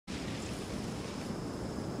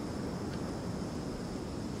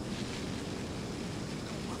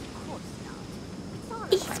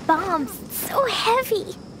bombs. It's so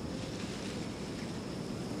heavy.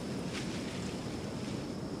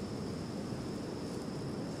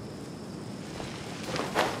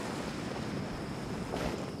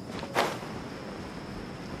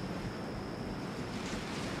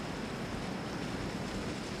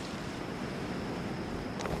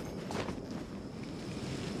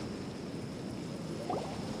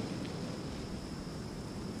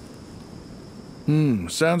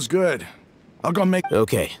 Sounds good. I'll go make—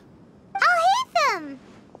 Okay. I'll hit them!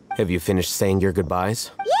 Have you finished saying your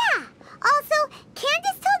goodbyes? Yeah! Also,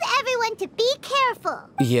 Candace told everyone to be careful.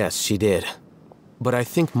 Yes, she did. But I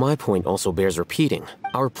think my point also bears repeating.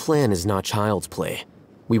 Our plan is not child's play.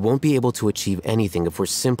 We won't be able to achieve anything if we're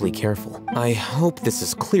simply careful. I hope this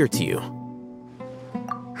is clear to you.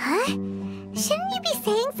 Huh? Shouldn't you be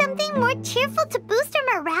saying something more cheerful to boost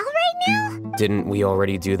our morale right now? Didn't we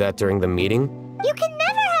already do that during the meeting? You can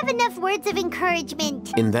never have enough words of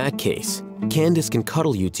encouragement. In that case, Candace can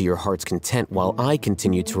cuddle you to your heart's content while I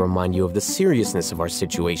continue to remind you of the seriousness of our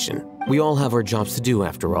situation. We all have our jobs to do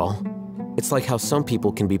after all. It's like how some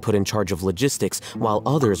people can be put in charge of logistics while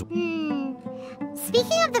others—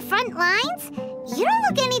 Speaking of the front lines, you don't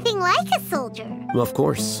look anything like a soldier. Of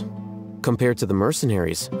course. Compared to the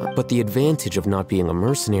mercenaries, but the advantage of not being a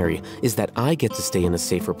mercenary is that I get to stay in a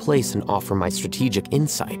safer place and offer my strategic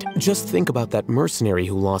insight. Just think about that mercenary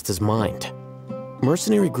who lost his mind.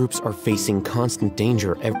 Mercenary groups are facing constant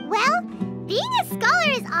danger Well, being a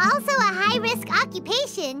scholar is also a high-risk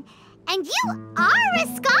occupation, and you are a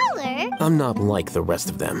scholar. I'm not like the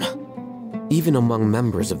rest of them. Even among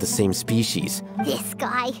members of the same species. This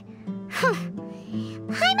guy.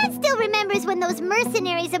 Paimon still remembers when those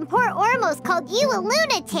mercenaries in Port Ormos called you a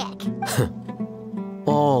lunatic.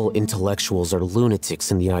 All intellectuals are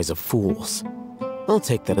lunatics in the eyes of fools. I'll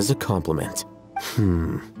take that as a compliment.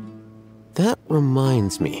 That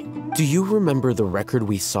reminds me. Do you remember the record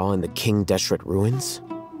we saw in the King Deshret ruins?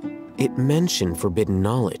 It mentioned forbidden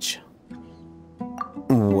knowledge.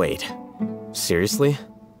 Wait, seriously?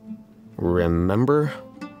 Remember?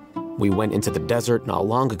 We went into the desert not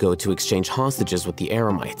long ago to exchange hostages with the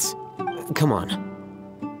Eremites. Come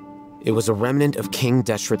on. It was a remnant of King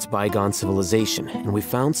Deshret's bygone civilization, and we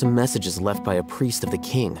found some messages left by a priest of the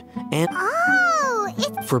king. And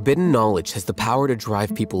it's— Forbidden knowledge has the power to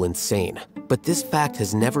drive people insane, but this fact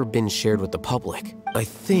has never been shared with the public. I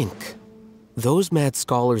think those mad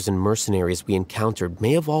scholars and mercenaries we encountered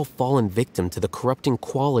may have all fallen victim to the corrupting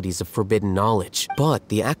qualities of forbidden knowledge, but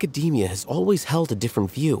the academia has always held a different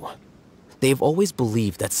view. They've always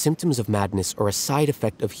believed that symptoms of madness are a side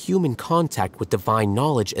effect of human contact with divine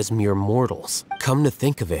knowledge as mere mortals. Come to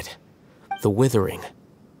think of it, the Withering,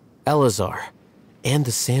 Elazar, and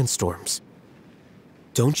the sandstorms.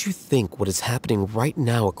 Don't you think what is happening right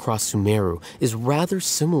now across Sumeru is rather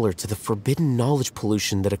similar to the forbidden knowledge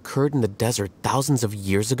pollution that occurred in the desert thousands of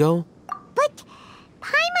years ago? But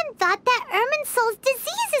Paimon thought that Irminsul's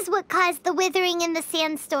disease is what caused the withering and the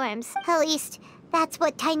sandstorms. At least, that's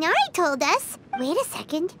what Tighnari told us. Wait a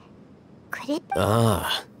second. Could it be?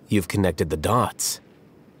 Ah, you've connected the dots.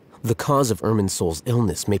 The cause of Irminsul's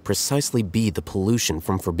illness may precisely be the pollution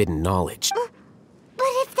from forbidden knowledge.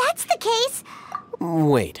 But if that's the case—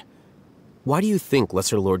 Wait. Why do you think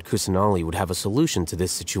Lesser Lord Kusanali would have a solution to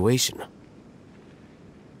this situation?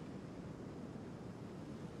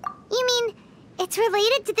 You mean it's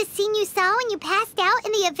related to the scene you saw when you passed out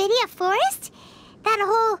in the Avidia forest? That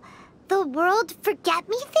whole the world forget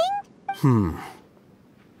me thing?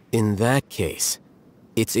 In that case,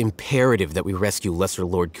 it's imperative that we rescue Lesser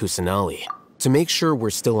Lord Kusanali. To make sure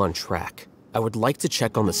we're still on track, I would like to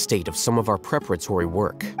check on the state of some of our preparatory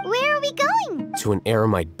work. Where are we going? To an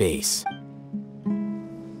Eremite base.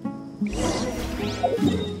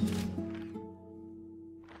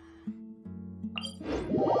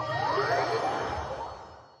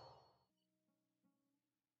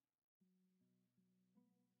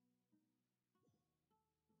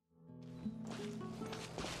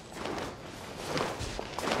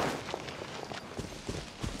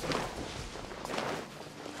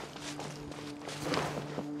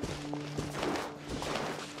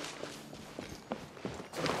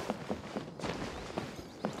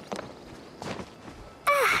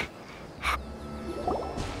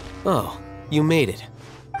 Oh, you made it.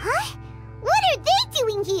 Huh? What are they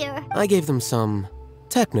doing here? I gave them some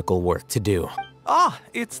technical work to do. Ah,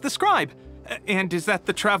 it's the scribe. And is that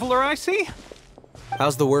the traveler I see?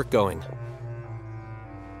 How's the work going?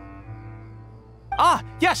 Ah,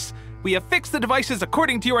 yes! We have fixed the devices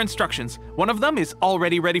according to your instructions. One of them is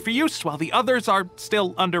already ready for use, while the others are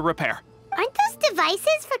still under repair. Aren't those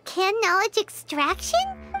devices for canned knowledge extraction?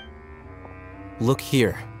 Look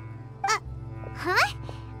here. Huh?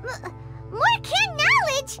 More Ken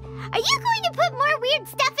knowledge? Are you going to put more weird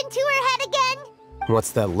stuff into her head again?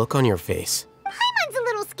 What's that look on your face? Paimon's a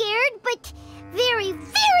little scared, but very,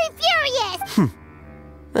 very furious!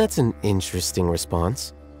 That's an interesting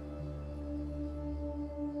response.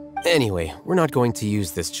 Anyway, we're not going to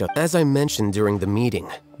use this just— As I mentioned during the meeting,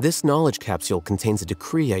 this knowledge capsule contains a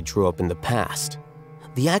decree I drew up in the past.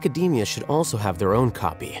 The academia should also have their own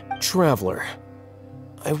copy. Traveler,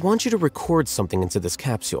 I want you to record something into this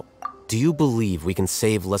capsule. Do you believe we can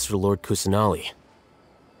save Lesser Lord Kusanali?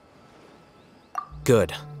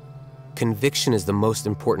 Good. Conviction is the most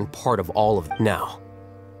important part of all of it. Now,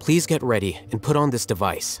 please get ready and put on this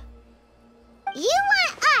device. You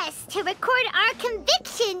want us to record our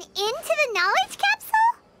conviction into the knowledge capsule?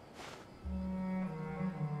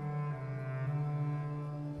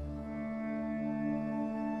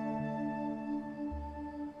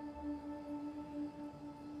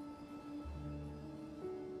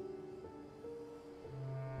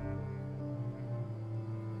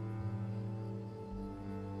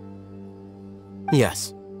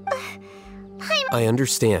 Yes. I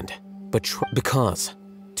understand, but because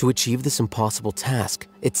to achieve this impossible task,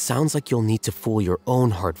 it sounds like you'll need to fool your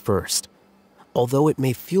own heart first. Although it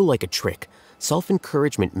may feel like a trick,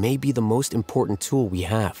 self-encouragement may be the most important tool we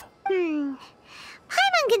have. Paimon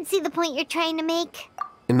can see the point you're trying to make.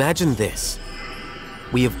 Imagine this.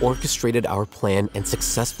 We have orchestrated our plan and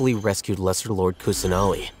successfully rescued Lesser Lord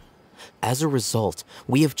Kusanali. As a result,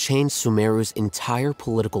 we have changed Sumeru's entire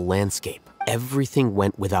political landscape. Everything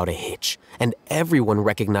went without a hitch, and everyone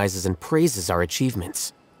recognizes and praises our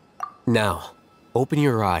achievements. Now, open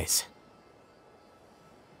your eyes.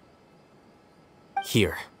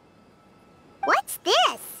 Here. What's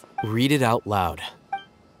this? Read it out loud.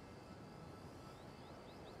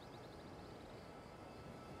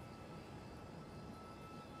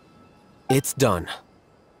 It's done.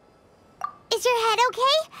 Is your head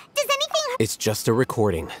okay? Does anything hurt? It's just a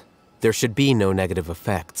recording. There should be no negative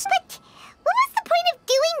effects. But what was the point of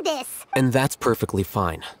doing this? And that's perfectly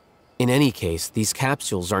fine. In any case, these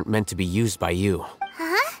capsules aren't meant to be used by you.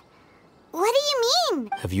 Huh? What do you mean?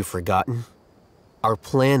 Have you forgotten? Our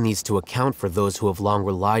plan needs to account for those who have long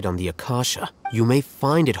relied on the Akasha. You may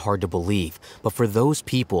find it hard to believe, but for those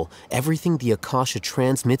people, everything the Akasha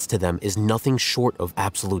transmits to them is nothing short of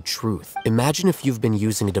absolute truth. Imagine if you've been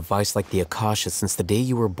using a device like the Akasha since the day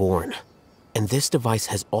you were born. And this device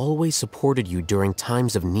has always supported you during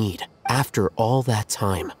times of need. After all that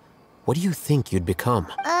time, what do you think you'd become?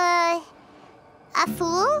 A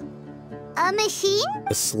fool? A machine?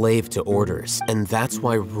 A slave to orders, and that's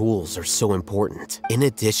why rules are so important. In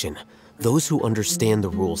addition, those who understand the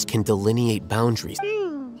rules can delineate boundaries.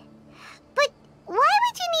 But why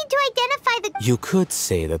would you need to identify the— You could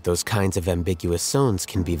say that those kinds of ambiguous zones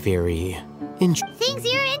can be very Things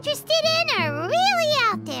you're interested in are really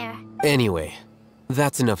out there. Anyway,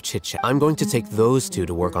 that's enough chit-chat. I'm going to take those two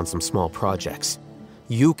to work on some small projects.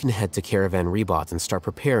 You can head to Caravan Rebot and start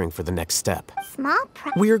preparing for the next step.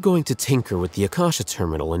 We're going to tinker with the Akasha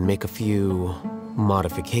terminal and make a few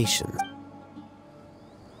modifications.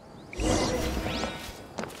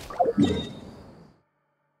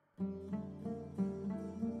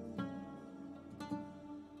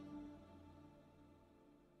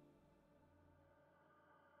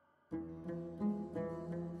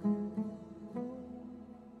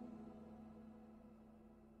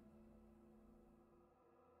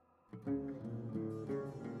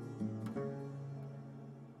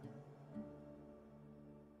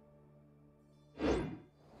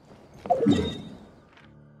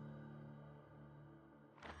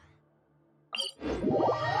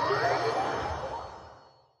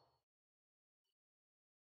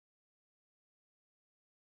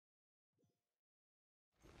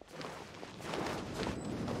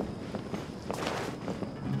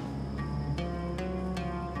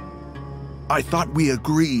 I thought we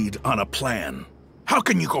agreed on a plan. How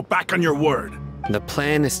can you go back on your word? The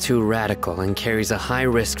plan is too radical and carries a high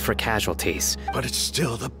risk for casualties. But it's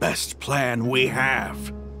still the best plan we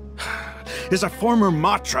have. As a former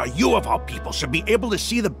Matra, you of all people should be able to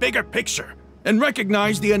see the bigger picture and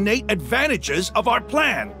recognize the innate advantages of our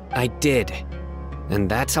plan. I did. And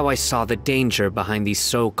that's how I saw the danger behind these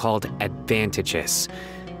so-called advantages.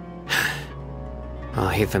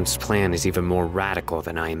 Hatham's plan is even more radical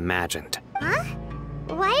than I imagined. Huh?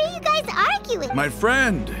 Why are you guys arguing? My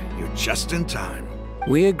friend, you're just in time.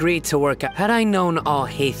 We agreed to work out. Had I known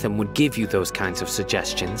Hatham would give you those kinds of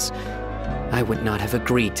suggestions, I would not have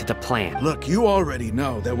agreed to the plan. Look, you already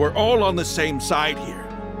know that we're all on the same side here,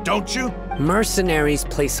 don't you? Mercenaries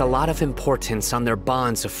place a lot of importance on their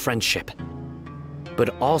bonds of friendship.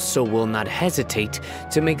 but also will not hesitate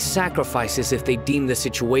to make sacrifices if they deem the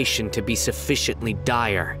situation to be sufficiently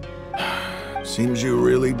dire. Seems you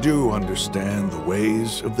really do understand the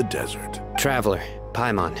ways of the desert. Traveler,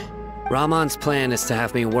 Paimon. Rahman's plan is to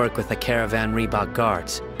have me work with the Caravan Reebok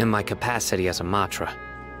guards in my capacity as a Matra.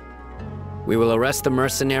 We will arrest the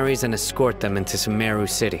mercenaries and escort them into Sumeru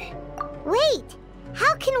City. Wait,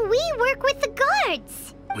 how can we work with the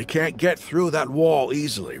guards? We can't get through that wall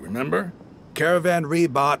easily, remember? Caravan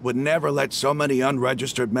Reebok would never let so many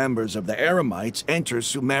unregistered members of the Eremites enter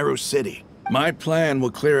Sumeru City. My plan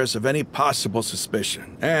will clear us of any possible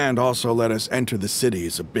suspicion, and also let us enter the city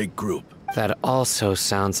as a big group. That also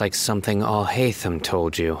sounds like something Al-Haytham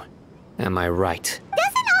told you. Am I right?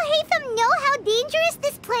 Doesn't Al-Haytham know how dangerous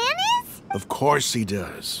this plan is? Of course he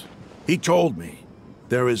does. He told me,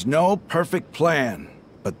 there is no perfect plan,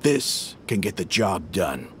 but this can get the job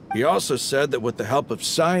done. He also said that with the help of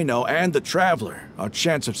Sino and the Traveler, our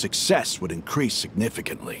chance of success would increase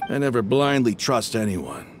significantly. I never blindly trust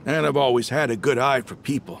anyone, and I've always had a good eye for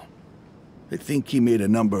people. I think he made a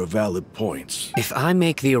number of valid points. If I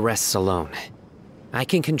make the arrests alone, I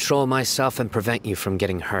can control myself and prevent you from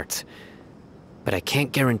getting hurt. But I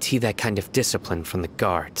can't guarantee that kind of discipline from the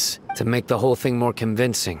guards. To make the whole thing more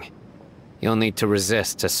convincing, you'll need to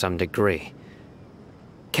resist to some degree.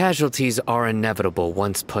 Casualties are inevitable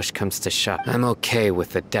once push comes to shove. I'm okay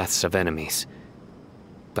with the deaths of enemies.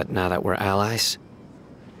 But now that we're allies,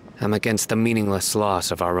 I'm against the meaningless loss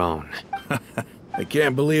of our own. I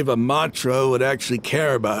can't believe a Matra would actually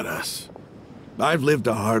care about us. I've lived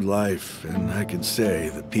a hard life, and I can say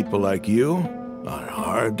that people like you are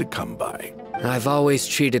hard to come by. I've always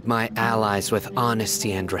treated my allies with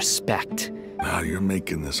honesty and respect. Now you're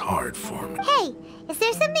making this hard for me. Hey, is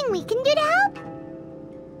there something we can do to help?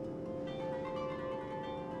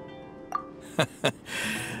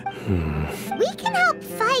 We can help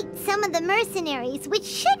fight some of the mercenaries, which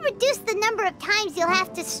should reduce the number of times you'll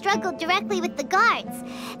have to struggle directly with the guards.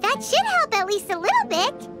 That should help at least a little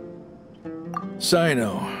bit.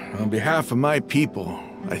 Sino, on behalf of my people,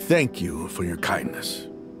 I thank you for your kindness.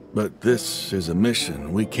 But this is a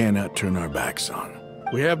mission we cannot turn our backs on.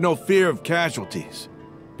 We have no fear of casualties,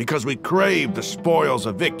 because we crave the spoils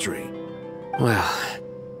of victory. Well,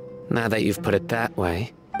 now that you've put it that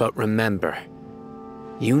way, but remember,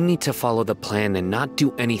 you need to follow the plan and not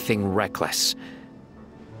do anything reckless.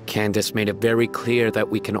 Candace made it very clear that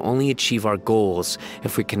we can only achieve our goals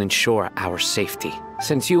if we can ensure our safety.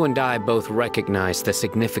 Since you and I both recognize the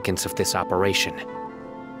significance of this operation,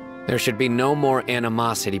 there should be no more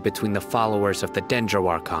animosity between the followers of the Dendro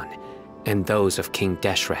Archon and those of King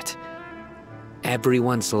Deshret.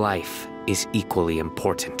 Everyone's life is equally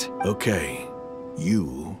important. Okay,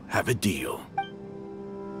 you have a deal.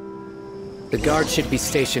 The guards should be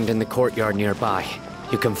stationed in the courtyard nearby.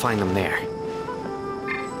 You can find them there.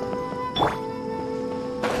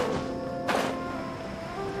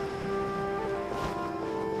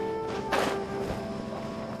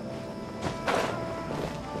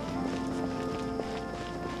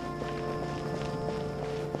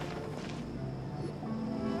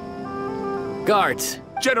 Guards!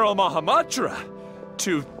 General Mahamatra!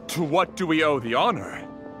 To what do we owe the honor?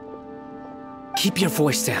 Keep your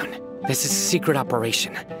voice down. This is a secret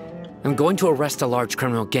operation. I'm going to arrest a large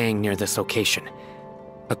criminal gang near this location.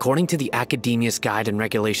 According to the Academia's Guide and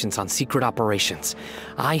Regulations on Secret Operations,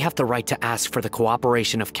 I have the right to ask for the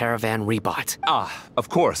cooperation of Caravan Reebok. Ah, of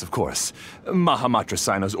course, of course. Mahamatra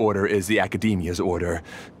Sino's order is the Academia's order.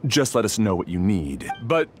 Just let us know what you need.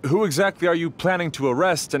 But who exactly are you planning to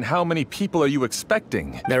arrest, and how many people are you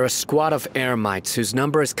expecting? They're a squad of Eremites whose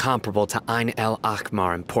number is comparable to Ain el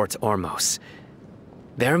Akhmar in Port Ormos.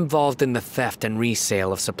 They're involved in the theft and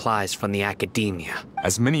resale of supplies from the Academia.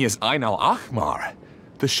 As many as Ain al Akhmar?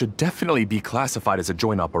 This should definitely be classified as a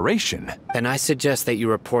joint operation. Then I suggest that you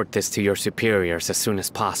report this to your superiors as soon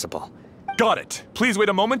as possible. Got it. Please wait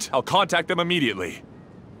a moment. I'll contact them immediately.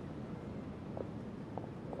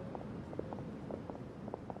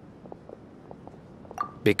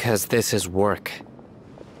 Because this is work.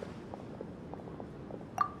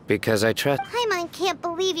 Because I trust... Paimon can't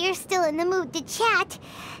believe you're still in the mood to chat.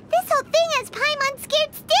 This whole thing has Paimon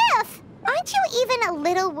scared stiff. Aren't you even a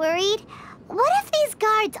little worried? What if these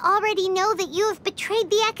guards already know that you have betrayed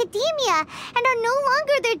the Academia and are no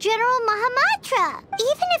longer their General Mahamatra?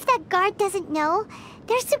 Even if that guard doesn't know,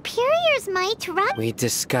 their superiors might, right? We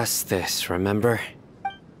discussed this, remember?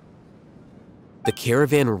 The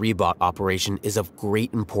Caravan Reebok operation is of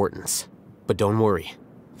great importance. But don't worry,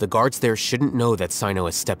 the guards there shouldn't know that Sino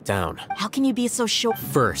has stepped down. How can you be so sure?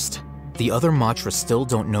 First, the other Matras still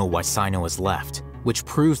don't know why Sino has left. which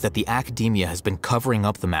proves that the academia has been covering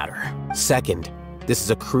up the matter. Second, this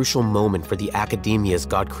is a crucial moment for the academia's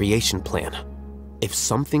God creation plan. If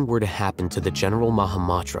something were to happen to the General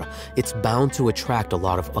Mahamatra, it's bound to attract a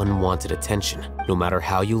lot of unwanted attention. No matter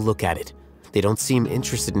how you look at it, they don't seem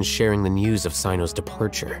interested in sharing the news of Cyno's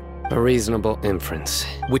departure. A reasonable inference.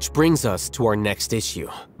 Which brings us to our next issue.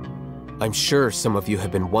 I'm sure some of you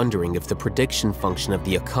have been wondering if the prediction function of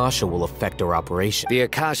the Akasha will affect our operation. The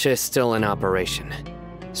Akasha is still in operation,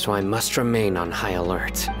 so I must remain on high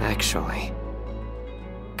alert, actually.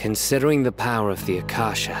 Considering the power of the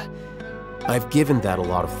Akasha, I've given that a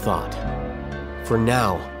lot of thought. For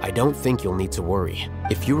now, I don't think you'll need to worry.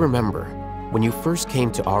 If you remember, when you first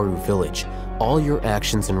came to Aru Village, all your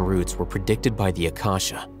actions and routes were predicted by the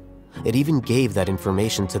Akasha. It even gave that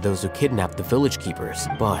information to those who kidnapped the village keepers,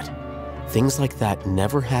 but things like that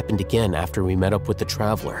never happened again after we met up with the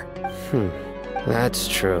Traveler. That's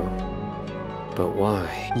true. But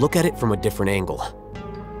why? Look at it from a different angle.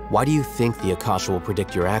 Why do you think the Akasha will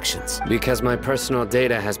predict your actions? Because my personal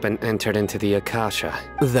data has been entered into the Akasha.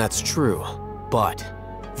 That's true, but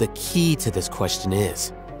the key to this question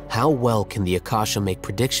is, how well can the Akasha make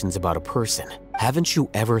predictions about a person? Haven't you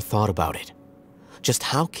ever thought about it? Just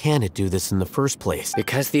how can it do this in the first place?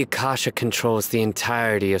 Because the Akasha controls the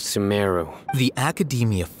entirety of Sumeru. The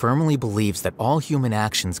academia firmly believes that all human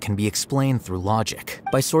actions can be explained through logic.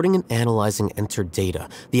 By sorting and analyzing entered data,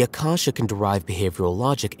 the Akasha can derive behavioral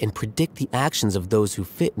logic and predict the actions of those who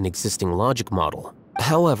fit an existing logic model.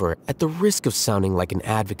 However, at the risk of sounding like an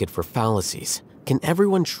advocate for fallacies, can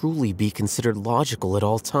everyone truly be considered logical at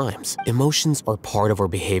all times? Emotions are part of our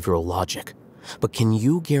behavioral logic. But can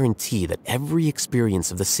you guarantee that every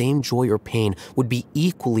experience of the same joy or pain would be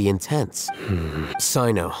equally intense?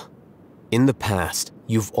 Cyno, in the past,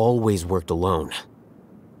 you've always worked alone.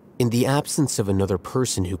 In the absence of another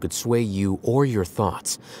person who could sway you or your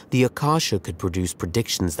thoughts, the Akasha could produce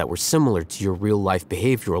predictions that were similar to your real-life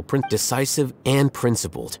behavioral decisive and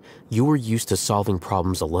principled. You were used to solving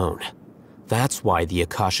problems alone. That's why the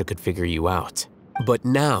Akasha could figure you out. But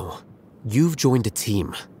now, you've joined a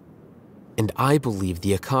team. And I believe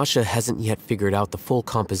the Akasha hasn't yet figured out the full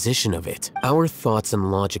composition of it. Our thoughts and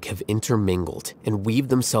logic have intermingled and weaved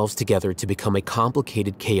themselves together to become a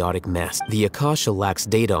complicated, chaotic mess. The Akasha lacks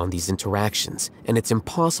data on these interactions, and it's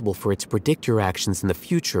impossible for it to predict your actions in the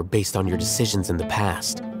future based on your decisions in the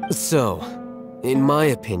past. So, in my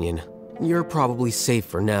opinion, you're probably safe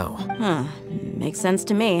for now. Makes sense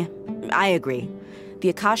to me. I agree. The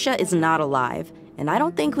Akasha is not alive, and I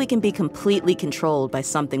don't think we can be completely controlled by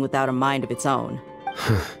something without a mind of its own.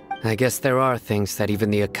 I guess there are things that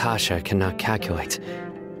even the Akasha cannot calculate,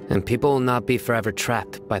 and people will not be forever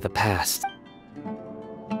trapped by the past.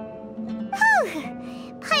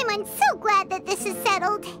 Paimon's so glad that this is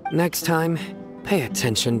settled. Next time, pay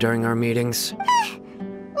attention during our meetings.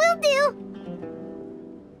 Will do.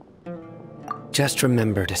 Just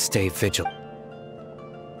remember to stay vigilant.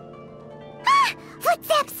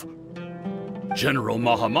 Footsteps! General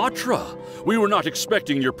Mahamatra, we were not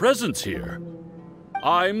expecting your presence here.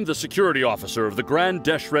 I'm the security officer of the Grand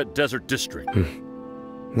Deshret Desert District.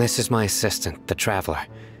 This is my assistant, the Traveler.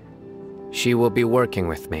 She will be working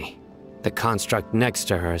with me. The construct next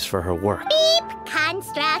to her is for her work. Beep!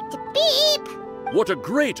 Construct, beep! What a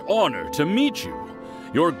great honor to meet you.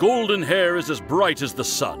 Your golden hair is as bright as the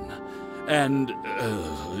sun. And,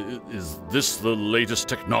 is this the latest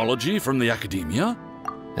technology from the Academia?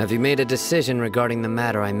 Have you made a decision regarding the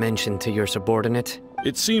matter I mentioned to your subordinate?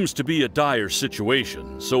 It seems to be a dire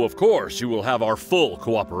situation, so of course you will have our full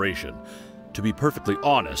cooperation. To be perfectly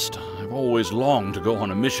honest, I've always longed to go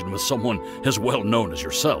on a mission with someone as well known as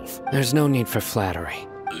yourself. There's no need for flattery.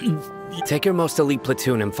 Take your most elite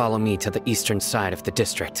platoon and follow me to the eastern side of the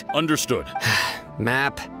district. Understood.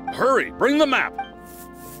 Map. Hurry, bring the map!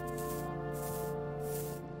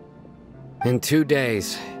 In 2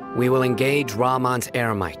 days, we will engage Rahman's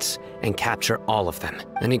Eremites and capture all of them.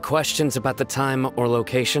 Any questions about the time or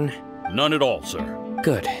location? None at all, sir.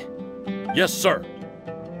 Good. Yes, sir.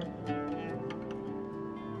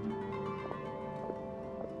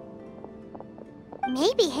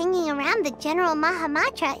 Maybe hanging around the General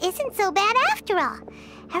Mahamatra isn't so bad after all.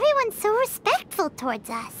 Everyone's so respectful towards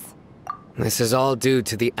us. This is all due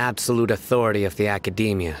to the absolute authority of the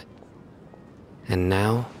Academia. And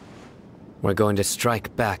now, we're going to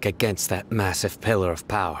strike back against that massive pillar of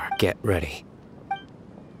power. Get ready.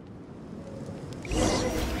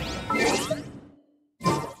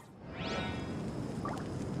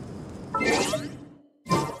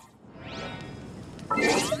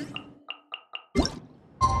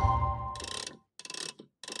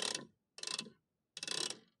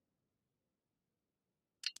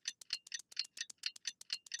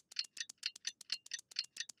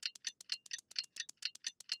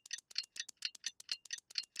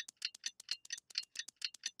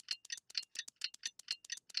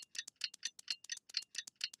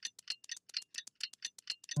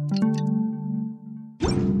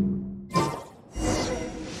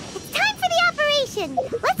 station.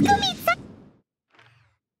 Let's go meet some...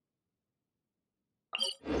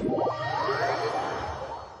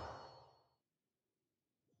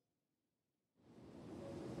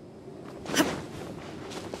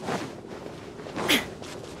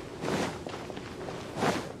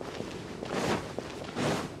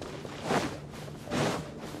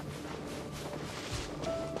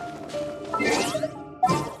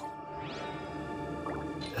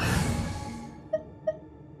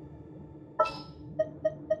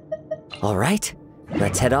 All right,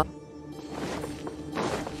 let's head up.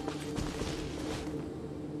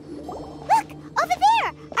 Look! Over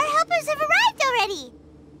there! Our helpers have arrived already!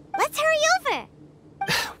 Let's hurry over!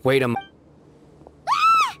 Wait a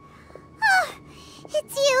Ah! Oh,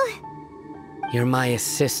 it's you. You're my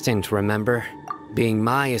assistant, remember? Being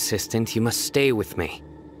my assistant, you must stay with me.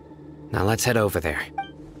 Now let's head over there.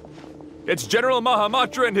 It's General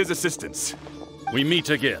Mahamatra and his assistants. We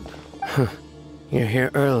meet again. You're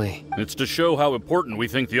here early. It's to show how important we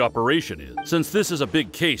think the operation is, since this is a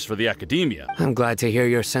big case for the Academia. I'm glad to hear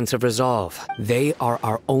your sense of resolve. They are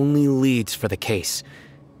our only leads for the case.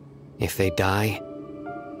 If they die,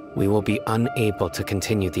 we will be unable to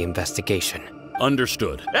continue the investigation.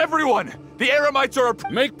 Understood. Everyone! The Eremites are...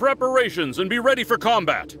 Make preparations and be ready for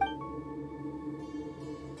combat.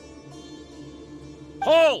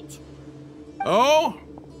 Halt! Oh?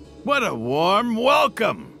 What a warm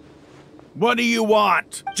welcome! What do you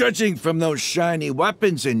want? Judging from those shiny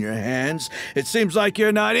weapons in your hands, it seems like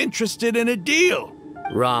you're not interested in a deal.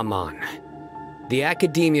 Rahman, the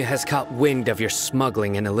Academia has caught wind of your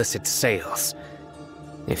smuggling and illicit sales.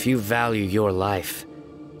 If you value your life,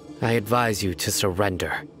 I advise you to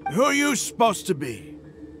surrender. Who are you supposed to be?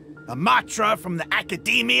 A Matra from the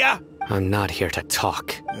Academia? I'm not here to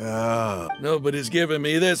talk. Oh, nobody's given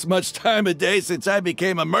me this much time of day since I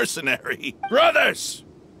became a mercenary. Brothers!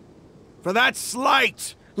 For that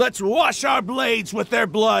slight, let's wash our blades with their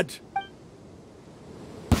blood.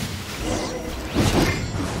 The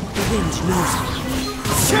wind knows me.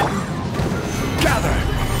 Gather!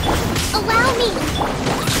 Allow me!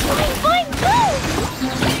 Boing, boing, boom!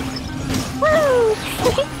 Woo!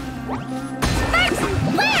 Sparks and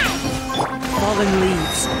flash! Fallen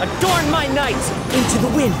leaves, adorn my night into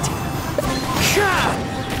the wind.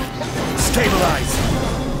 Stabilize!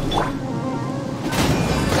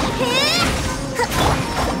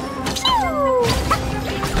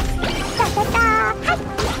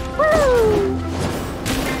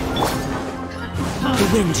 The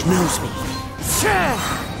wind knows me.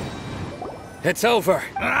 It's over.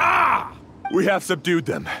 We have subdued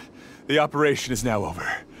them. The operation is now over.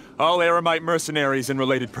 All Eremite mercenaries and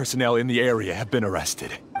related personnel in the area have been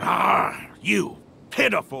arrested. You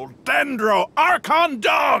pitiful Dendro Archon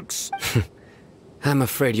dogs! I'm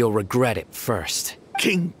afraid you'll regret it first.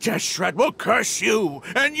 King Jeshred will curse you,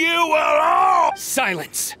 and you will all...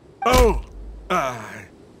 Silence! Oh,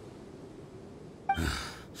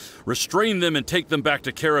 Restrain them and take them back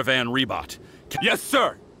to Caravan Rebot. Yes,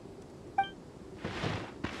 sir!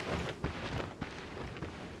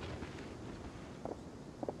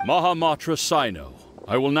 Mahamatra Sino,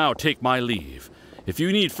 I will now take my leave. If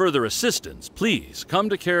you need further assistance, please come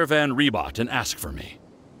to Caravan Rebot and ask for me.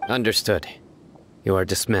 Understood. You are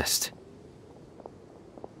dismissed.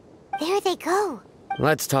 There they go.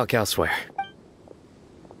 Let's talk elsewhere.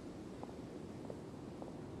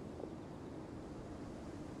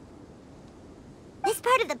 This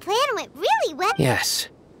part of the plan went really well. Yes.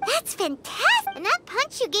 That's fantastic. And that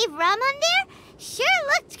punch you gave Rahman there sure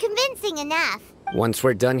looked convincing enough. Once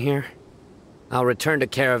we're done here, I'll return to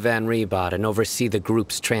Caravan Rebot and oversee the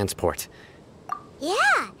group's transport.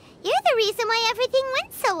 Yeah, you're the reason why everything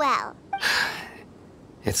went so well.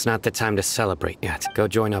 It's not the time to celebrate yet. Go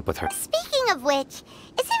join up with her. Speaking of which, is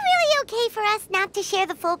it really okay for us not to share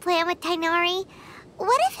the full plan with Tainari?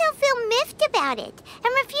 What if he'll feel miffed about it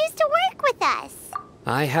and refuse to work with us?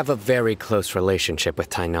 I have a very close relationship with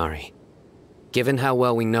Tainari. Given how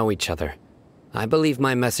well we know each other, I believe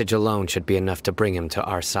my message alone should be enough to bring him to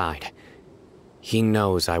our side. He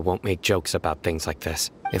knows I won't make jokes about things like this.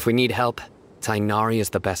 If we need help, Tainari is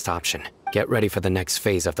the best option. Get ready for the next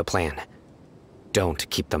phase of the plan. Don't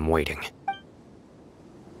keep them waiting.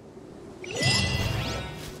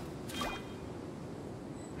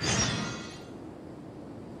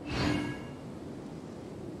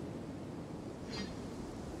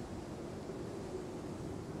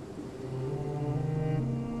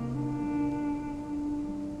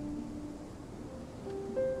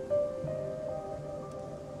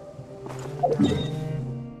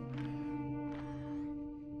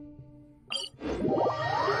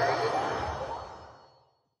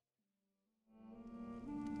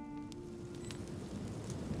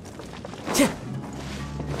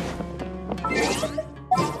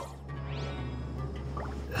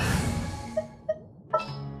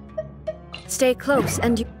 stay close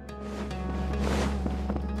and you...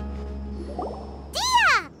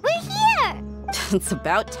 Dia! We're here! It's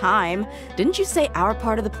about time. Didn't you say our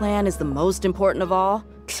part of the plan is the most important of all?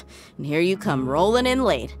 And here you come rolling in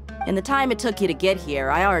late. In the time it took you to get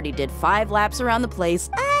here, I already did 5 laps around the place.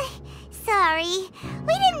 Sorry.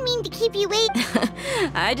 We didn't mean to keep you waiting.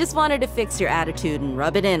 I just wanted to fix your attitude and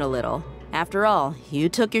rub it in a little. After all, you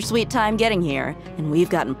took your sweet time getting here, and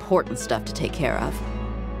we've got important stuff to take care of.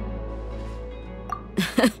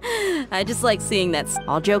 I just like seeing that.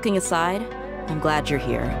 All joking aside, I'm glad you're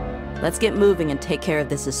here. Let's get moving and take care of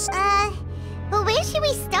this as... But where should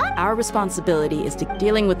we start? Our responsibility is to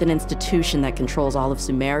dealing with an institution that controls all of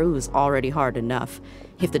Sumeru is already hard enough.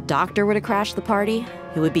 If the doctor were to crash the party,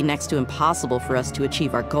 it would be next to impossible for us to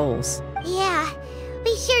achieve our goals. Yeah,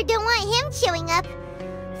 we sure don't want him showing up.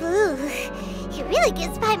 Ooh, it really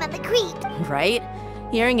gives Paimon the creep. Right?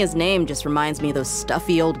 Hearing his name just reminds me of those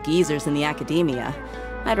stuffy old geezers in the academia.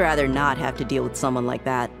 I'd rather not have to deal with someone like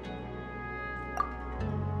that.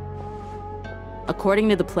 According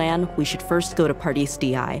to the plan, we should first go to Pardis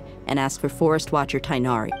Di and ask for Forest Watcher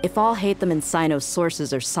Tighnari. If all Hatham and Cyno's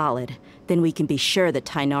sources are solid, then we can be sure that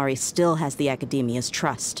Tighnari still has the Academia's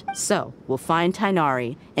trust. So, we'll find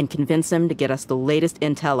Tighnari and convince him to get us the latest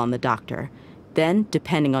intel on the doctor. Then,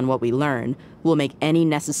 depending on what we learn, we'll make any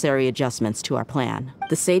necessary adjustments to our plan.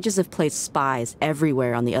 The sages have placed spies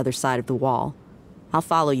everywhere on the other side of the wall. I'll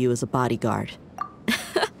follow you as a bodyguard.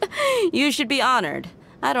 You should be honored.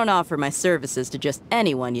 I don't offer my services to just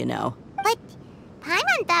anyone you know. But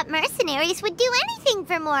Paimon thought mercenaries would do anything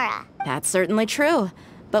for Mora. That's certainly true.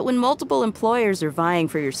 But when multiple employers are vying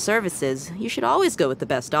for your services, you should always go with the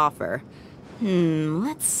best offer.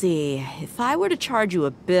 Let's see. If I were to charge you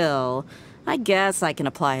a bill, I guess I can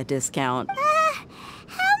apply a discount.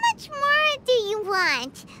 How much more do you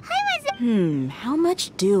want? How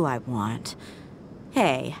much do I want?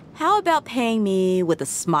 Hey, how about paying me with a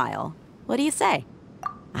smile? What do you say?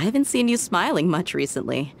 I haven't seen you smiling much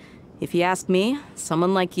recently. If you ask me,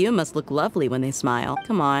 someone like you must look lovely when they smile.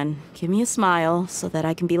 Come on, give me a smile so that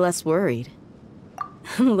I can be less worried.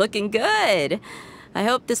 Looking good! I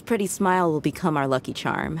hope this pretty smile will become our lucky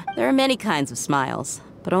charm. There are many kinds of smiles,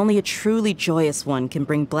 but only a truly joyous one can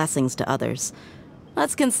bring blessings to others.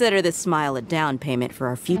 Let's consider this smile a down payment for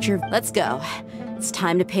our future. Let's go. It's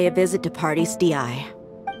time to pay a visit to Pardis Di.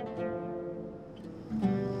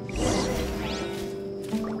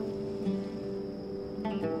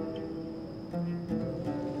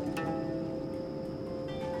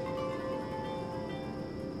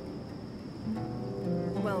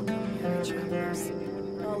 Welcome, young travelers.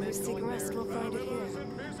 All who seek rest will find it here.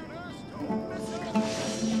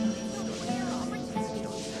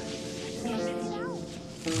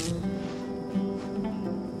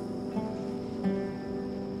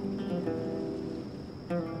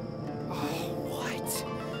 What?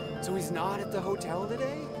 So he's not at the hotel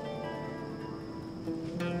today?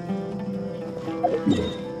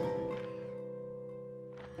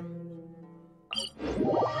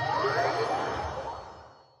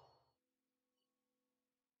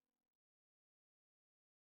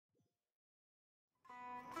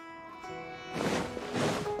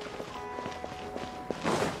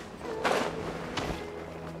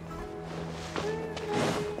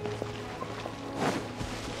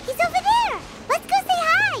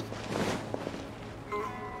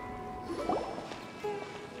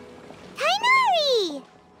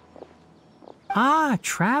 Ah,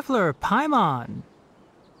 Traveler, Paimon.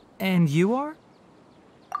 And you are?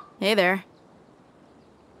 Hey there.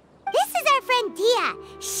 This is our friend Dia.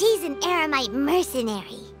 She's an Aramite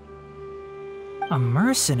mercenary. A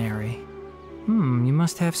mercenary? You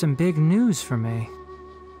must have some big news for me.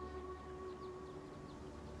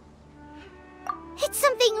 It's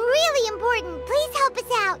something really important. Please help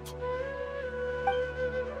us out.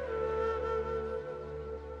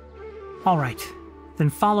 All right, then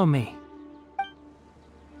follow me.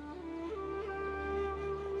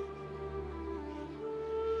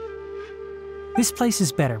 This place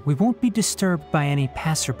is better. We won't be disturbed by any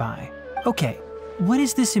passerby. Okay, what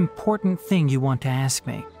is this important thing you want to ask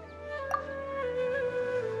me?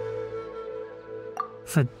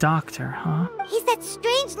 The doctor, huh? He's that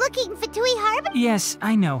strange-looking Fatui Harbor? Yes,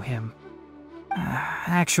 I know him.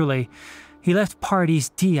 Actually, he left Pardis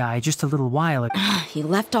Di just a little while ago. He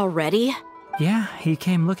left already? Yeah, he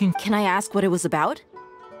came looking... Can I ask what it was about?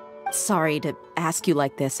 Sorry to ask you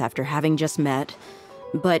like this after having just met,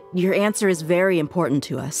 but your answer is very important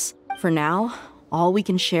to us. For now, all we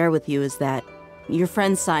can share with you is that your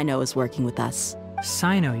friend Cyno is working with us.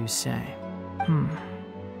 Cyno, you say?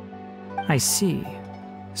 I see.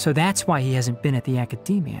 So that's why he hasn't been at the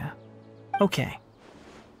academia. Okay.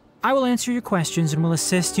 I will answer your questions and will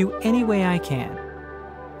assist you any way I can.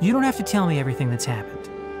 You don't have to tell me everything that's happened.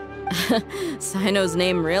 Sino's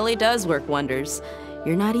name really does work wonders.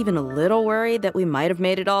 You're not even a little worried that we might have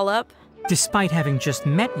made it all up? Despite having just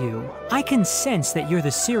met you, I can sense that you're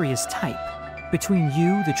the serious type. Between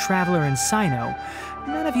you, the Traveler, and Sino,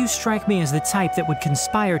 none of you strike me as the type that would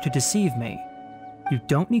conspire to deceive me. You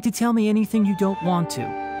don't need to tell me anything you don't want to.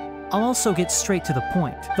 I'll also get straight to the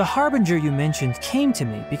point. The Harbinger you mentioned came to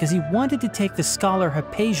me because he wanted to take the scholar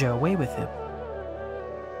Hypatia away with him.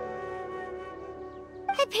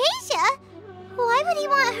 Hypatia? Why would he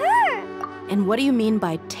want her? And what do you mean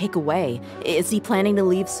by take away? Is he planning to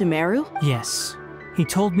leave Sumeru? Yes. He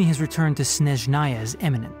told me his return to Snezhnaya is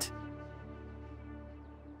imminent.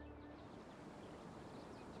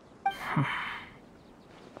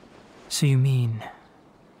 So you mean...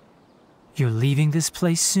 you're leaving this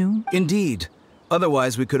place soon? Indeed.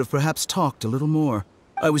 Otherwise, we could have perhaps talked a little more.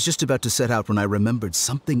 I was just about to set out when I remembered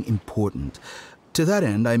something important. To that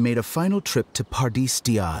end, I made a final trip to Pardis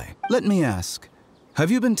Di. Let me ask,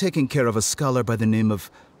 have you been taking care of a scholar by the name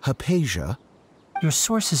of Hypatia? Your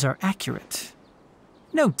sources are accurate.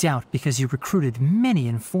 No doubt because you recruited many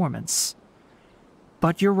informants.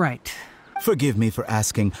 But you're right. Forgive me for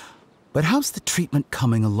asking, but how's the treatment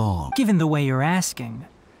coming along? Given the way you're asking,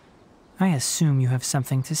 I assume you have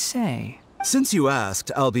something to say. Since you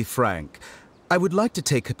asked, I'll be frank. I would like to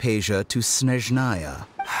take Hypatia to Snezhnaya.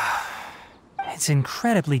 It's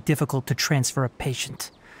incredibly difficult to transfer a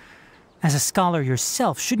patient. As a scholar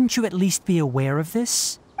yourself, shouldn't you at least be aware of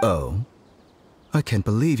this? Oh? I can't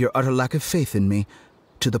believe your utter lack of faith in me,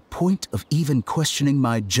 to the point of even questioning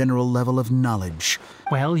my general level of knowledge.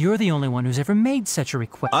 Well, you're the only one who's ever made such a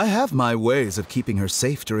request. I have my ways of keeping her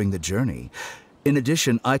safe during the journey. In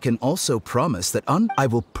addition, I can also promise that I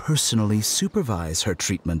will personally supervise her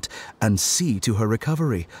treatment and see to her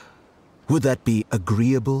recovery. Would that be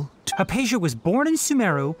agreeable? Hypatia was born in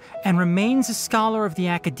Sumeru and remains a scholar of the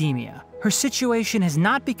Academia. Her situation has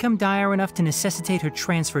not become dire enough to necessitate her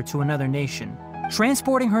transfer to another nation.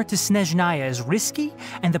 Transporting her to Snezhnaya is risky,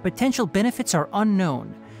 and the potential benefits are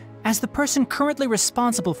unknown. As the person currently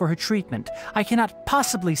responsible for her treatment, I cannot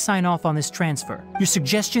possibly sign off on this transfer. Your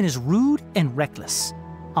suggestion is rude and reckless.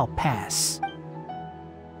 I'll pass.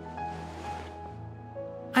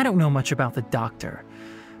 I don't know much about the doctor,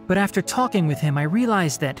 but after talking with him, I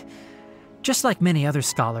realized that, just like many other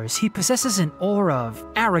scholars, he possesses an aura of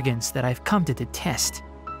arrogance that I've come to detest.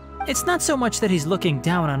 It's not so much that he's looking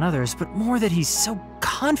down on others, but more that he's so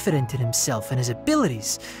confident in himself and his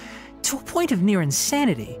abilities, to a point of near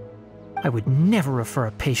insanity. I would never refer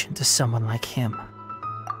a patient to someone like him.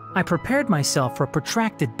 I prepared myself for a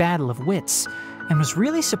protracted battle of wits, and was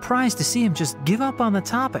really surprised to see him just give up on the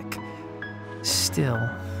topic. Still,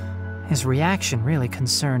 his reaction really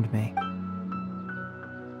concerned me.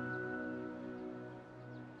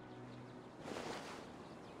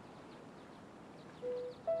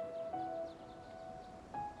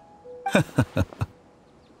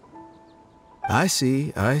 I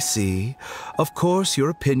see, I see. Of course, your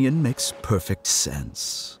opinion makes perfect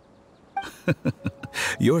sense.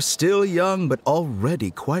 You're still young, but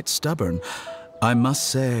already quite stubborn. I must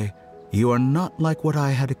say, you are not like what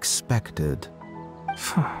I had expected.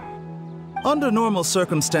 Under normal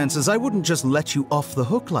circumstances, I wouldn't just let you off the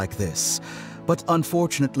hook like this. But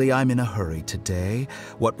unfortunately, I'm in a hurry today,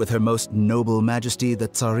 what with Her Most Noble Majesty the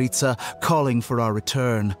Tsaritsa calling for our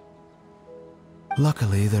return.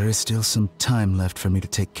 Luckily, there is still some time left for me to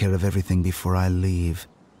take care of everything before I leave.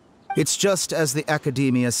 It's just as the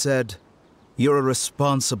Academia said, you're a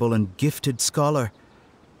responsible and gifted scholar.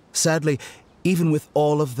 Sadly, even with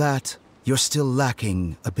all of that, you're still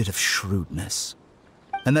lacking a bit of shrewdness.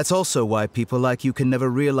 And that's also why people like you can never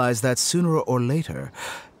realize that sooner or later,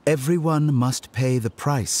 everyone must pay the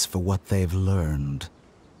price for what they've learned.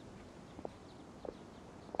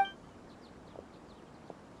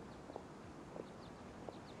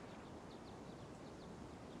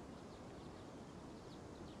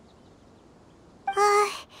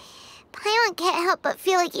 Paimon can't help but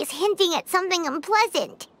feel like he's hinting at something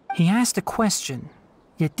unpleasant. He asked a question,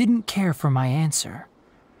 yet didn't care for my answer.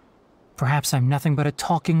 Perhaps I'm nothing but a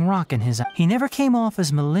talking rock in his eyes. He never came off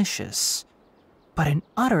as malicious, but an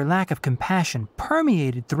utter lack of compassion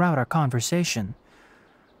permeated throughout our conversation.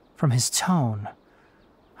 From his tone,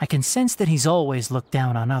 I can sense that he's always looked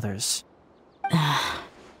down on others.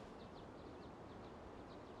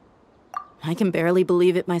 I can barely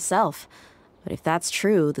believe it myself. But if that's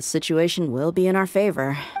true, the situation will be in our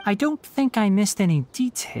favor. I don't think I missed any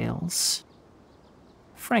details.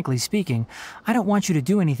 Frankly speaking, I don't want you to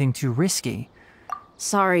do anything too risky.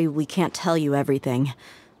 Sorry we can't tell you everything.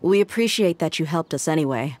 We appreciate that you helped us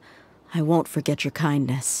anyway. I won't forget your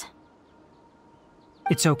kindness.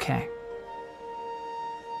 It's okay.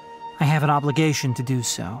 I have an obligation to do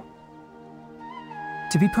so.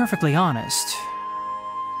 To be perfectly honest,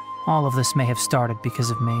 all of this may have started because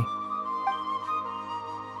of me.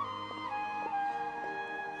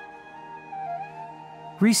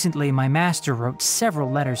 Recently, my master wrote several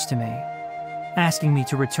letters to me, asking me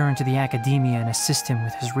to return to the academia and assist him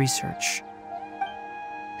with his research.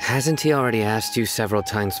 Hasn't he already asked you several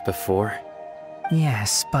times before?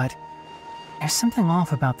 Yes, but there's something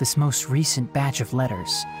off about this most recent batch of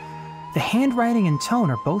letters. The handwriting and tone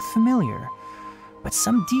are both familiar, but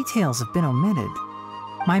some details have been omitted.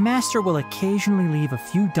 My master will occasionally leave a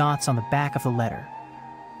few dots on the back of the letter.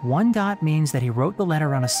 1 dot means that he wrote the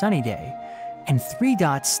letter on a sunny day, and 3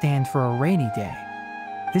 dots stand for a rainy day.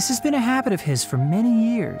 This has been a habit of his for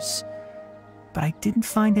many years, but I didn't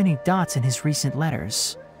find any dots in his recent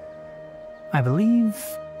letters. I believe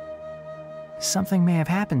something may have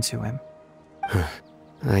happened to him.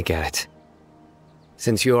 I get it.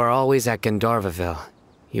 Since you are always at Gandharvaville,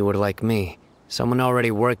 you would like me, someone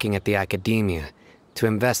already working at the academia, to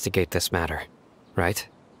investigate this matter, right?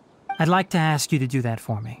 I'd like to ask you to do that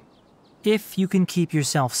for me. If you can keep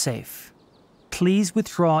yourself safe, please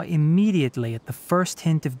withdraw immediately at the first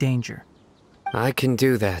hint of danger. I can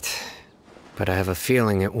do that, but I have a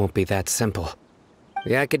feeling it won't be that simple.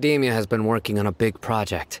 The academia has been working on a big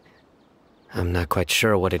project. I'm not quite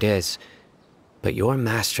sure what it is, but your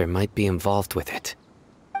master might be involved with it.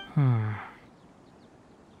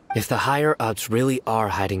 If the higher-ups really are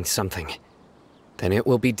hiding something, then it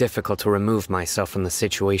will be difficult to remove myself from the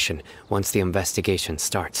situation once the investigation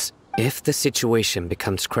starts. If the situation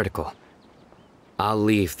becomes critical, I'll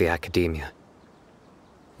leave the academia.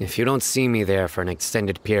 If you don't see me there for an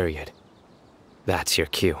extended period, that's your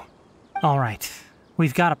cue. All right,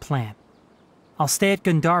 we've got a plan. I'll stay at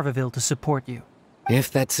Gandharvaville to support you.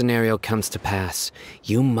 If that scenario comes to pass,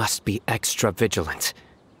 you must be extra vigilant.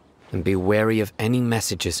 And be wary of any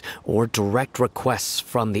messages or direct requests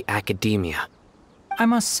from the academia. I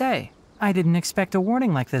must say, I didn't expect a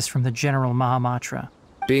warning like this from the General Mahamatra.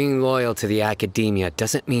 Being loyal to the academia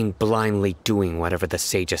doesn't mean blindly doing whatever the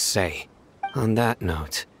sages say. On that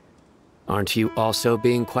note, aren't you also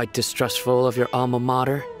being quite distrustful of your alma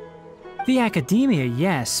mater? The academia,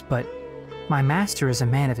 yes, but my master is a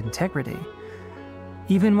man of integrity.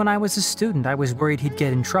 Even when I was a student, I was worried he'd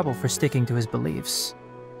get in trouble for sticking to his beliefs.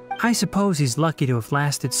 I suppose he's lucky to have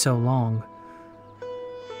lasted so long.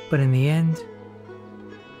 But in the end,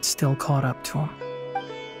 it still caught up to him.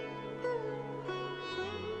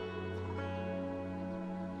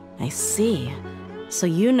 I see. So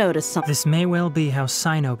you noticed something. This may well be how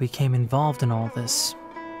Sino became involved in all this.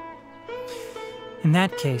 In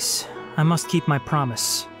that case, I must keep my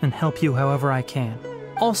promise and help you however I can.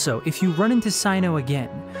 Also, if you run into Sino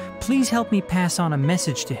again, please help me pass on a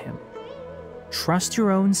message to him. Trust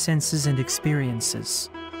your own senses and experiences.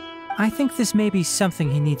 I think this may be something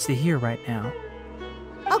he needs to hear right now.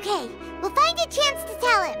 Okay, we'll find a chance to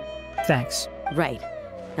tell him. Thanks. Right.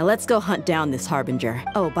 Now let's go hunt down this Harbinger.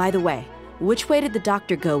 Oh, by the way, which way did the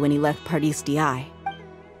doctor go when he left Pardis Di?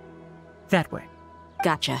 That way.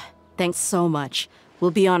 Gotcha. Thanks so much.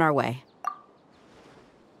 We'll be on our way.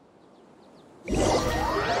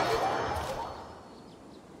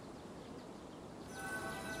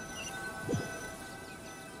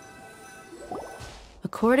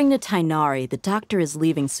 According to Tainari, the doctor is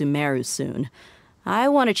leaving Sumeru soon. I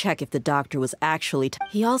want to check if the doctor was actually...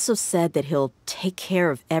 He also said that he'll take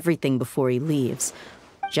care of everything before he leaves.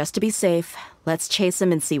 Just to be safe, let's chase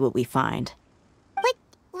him and see what we find. But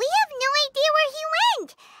we have no idea where he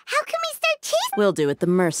went! How can we start chasing? We'll do it the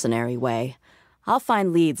mercenary way. I'll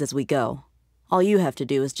find leads as we go. All you have to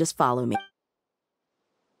do is just follow me.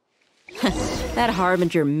 That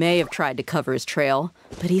Harbinger may have tried to cover his trail,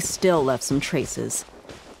 but he still left some traces.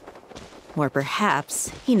 Or perhaps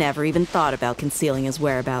he never even thought about concealing his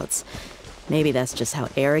whereabouts. Maybe that's just how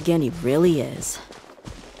arrogant he really is.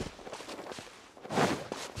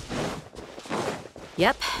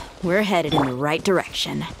 Yep, we're headed in the right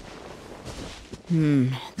direction.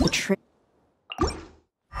 The trail...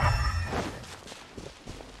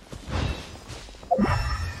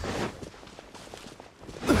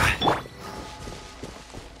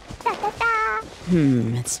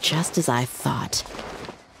 It's just as I thought.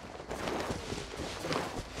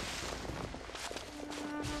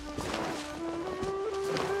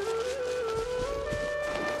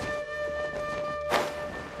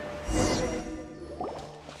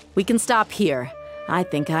 We can stop here. I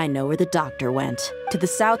think I know where the doctor went. To the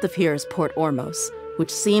south of here is Port Ormos. which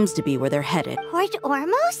seems to be where they're headed. Port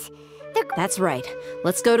Ormos? That's right.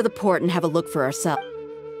 Let's go to the port and have a look for ourselves.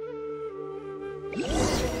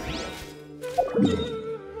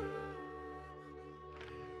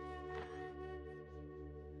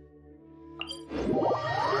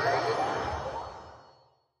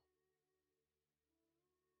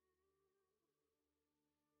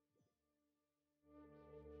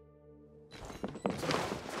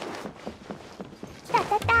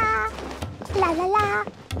 Da-da-da. La-la-la.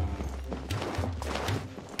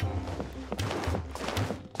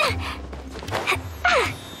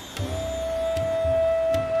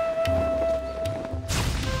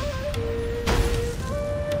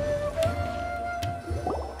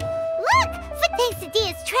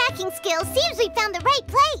 Tracking skills seems we found the right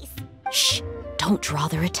place. Shh! Don't draw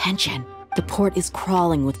their attention. The port is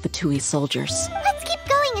crawling with Fatui soldiers. Let's keep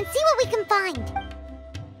going and see what we can find.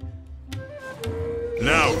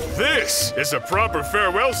 Now this is a proper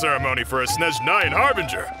farewell ceremony for a Snezhnayan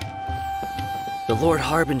Harbinger. The Lord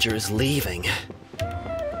Harbinger is leaving.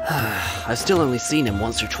 I've still only seen him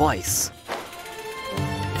once or twice.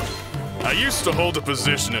 I used to hold a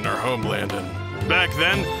position in our homeland, and back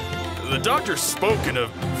then, the doctor spoke in a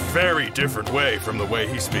very different way from the way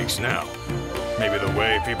he speaks now. Maybe the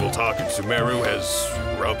way people talk in Sumeru has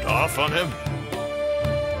rubbed off on him?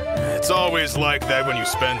 It's always like that when you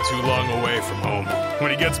spend too long away from home.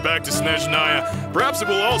 When he gets back to Snezhnaya, perhaps it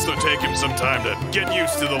will also take him some time to get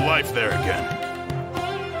used to the life there again.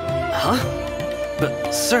 Huh?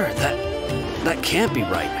 But, sir, that can't be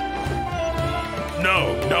right.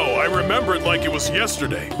 No, I remember it like it was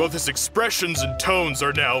yesterday. Both his expressions and tones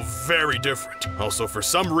are now very different. Also, for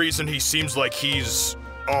some reason, he seems like he's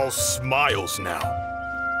all smiles now.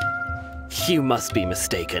 You must be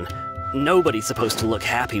mistaken. Nobody's supposed to look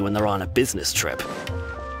happy when they're on a business trip.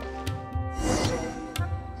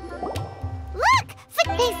 Look!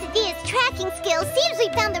 Fatesidia's tracking skills seems we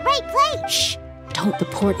found the right place. Shh! Don't, the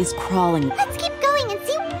port is crawling. Let's keep going and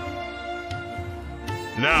see.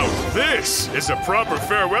 Now this is a proper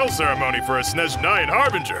farewell ceremony for a Snezhnayan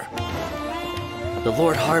Harbinger. The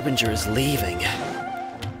Lord Harbinger is leaving.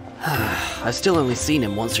 I've still only seen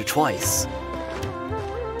him once or twice.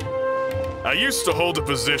 I used to hold a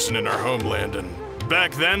position in our homeland, and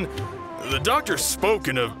back then, the doctor spoke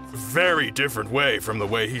in a very different way from the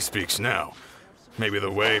way he speaks now. Maybe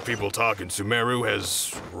the way people talk in Sumeru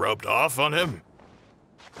has rubbed off on him?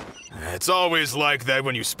 It's always like that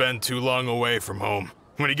when you spend too long away from home.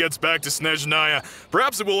 When he gets back to Snezhnaya,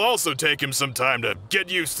 perhaps it will also take him some time to get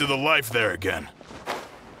used to the life there again.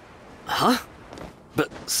 Huh?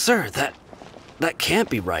 But, sir, that can't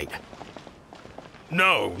be right.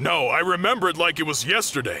 No, I remember it like it was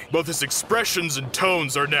yesterday. Both his expressions and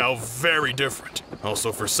tones are now very different.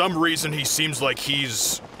 Also, for some reason, he seems like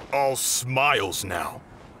he's all smiles now.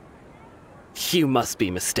 You must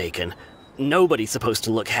be mistaken. Nobody's supposed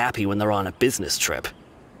to look happy when they're on a business trip.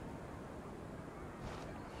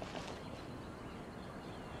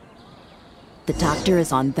 The doctor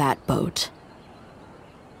is on that boat.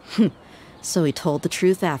 So he told the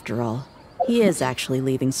truth after all. He is actually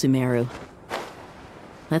leaving Sumeru.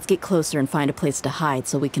 Let's get closer and find a place to hide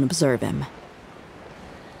so we can observe him.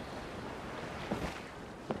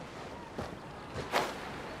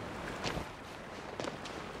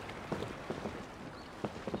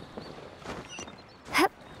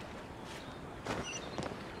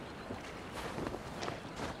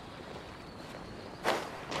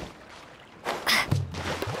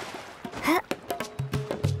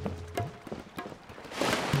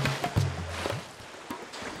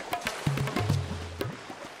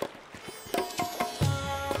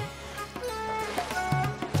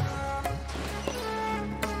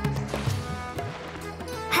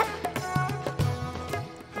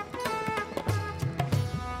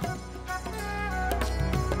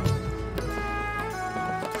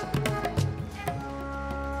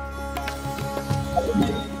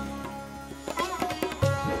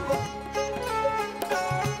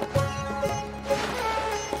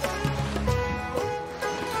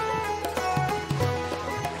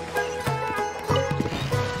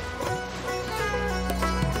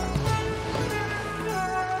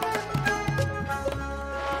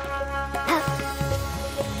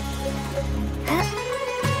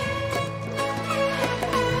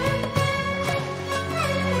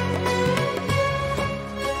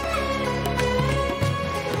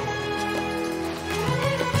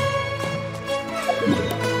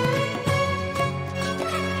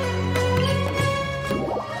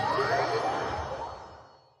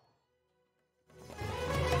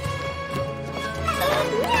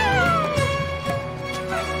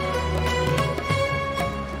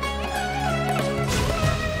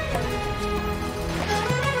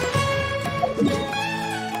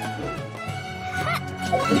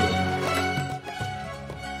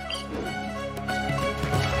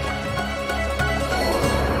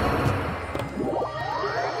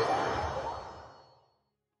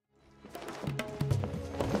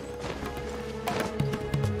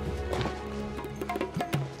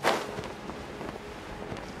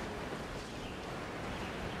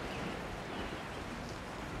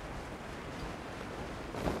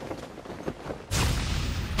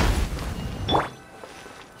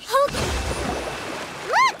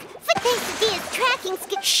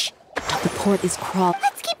 The port is crawling.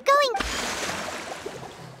 Let's keep going.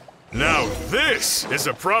 Now this is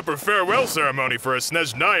a proper farewell ceremony for a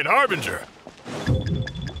Snezhnayan Harbinger.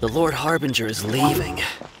 The Lord Harbinger is leaving.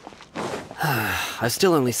 I've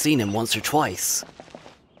still only seen him once or twice.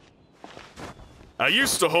 I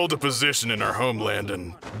used to hold a position in our homeland,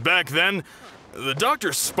 and back then, the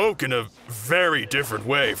doctor spoke in a very different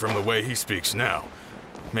way from the way he speaks now.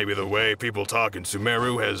 Maybe the way people talk in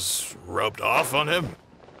Sumeru has rubbed off on him?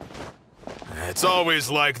 It's always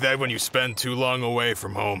like that when you spend too long away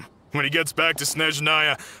from home. When he gets back to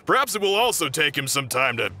Snezhnaya, perhaps it will also take him some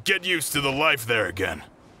time to get used to the life there again.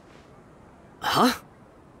 Huh?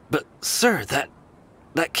 But, sir, that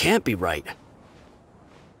can't be right.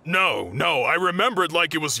 No, I remember it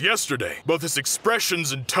like it was yesterday. Both his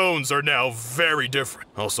expressions and tones are now very different.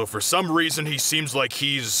 Also, for some reason, he seems like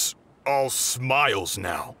he's all smiles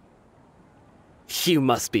now. You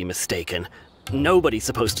must be mistaken. Nobody's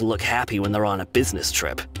supposed to look happy when they're on a business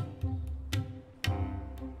trip.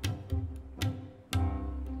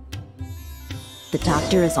 The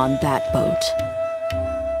doctor is on that boat.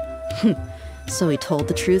 So he told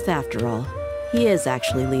the truth after all. He is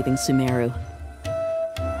actually leaving Sumeru.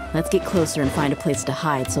 Let's get closer and find a place to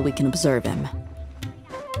hide so we can observe him.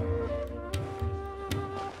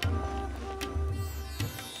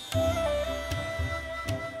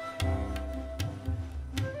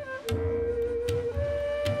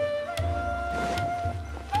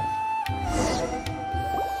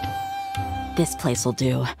 This place will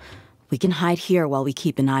do. We can hide here while we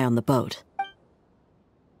keep an eye on the boat.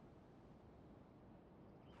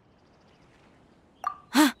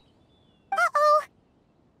 Uh-oh.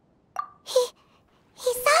 He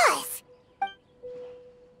saw us.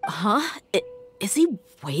 Huh? Is he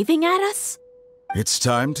waving at us? It's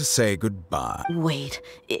time to say goodbye. Wait,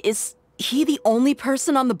 is he the only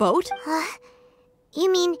person on the boat?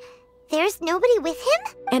 You mean there's nobody with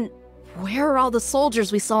him? And where are all the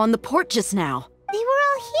soldiers we saw in the port just now? They were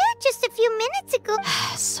all here just a few minutes ago.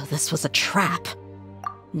 So this was a trap.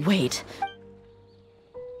 Wait.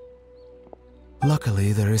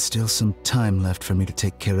 Luckily, there is still some time left for me to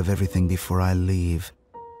take care of everything before I leave.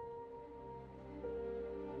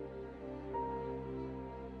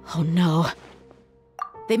 Oh no.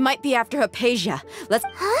 They might be after Hypatia. Let's...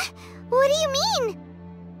 Huh? What do you mean?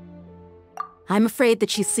 I'm afraid that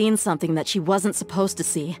she's seen something that she wasn't supposed to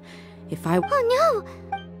see. If I... Oh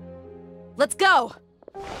no! Let's go!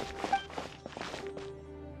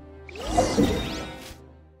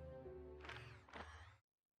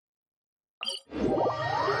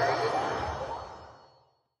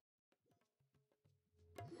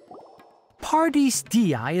 Paradis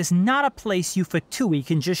Di is not a place you Fatui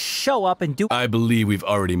can just show up and do— I believe we've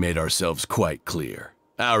already made ourselves quite clear.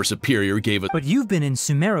 Our superior gave us— But you've been in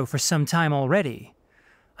Sumeru for some time already.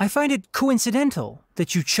 I find it coincidental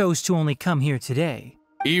that you chose to only come here today.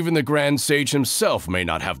 Even the Grand Sage himself may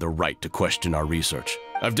not have the right to question our research.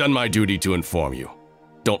 I've done my duty to inform you.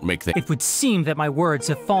 Don't make the— It would seem that my words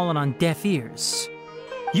have fallen on deaf ears.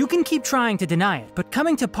 You can keep trying to deny it, but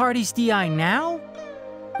coming to Paradis Di now?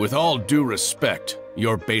 With all due respect,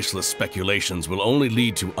 your baseless speculations will only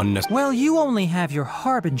lead to unnecessary— Well, you only have your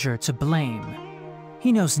Harbinger to blame.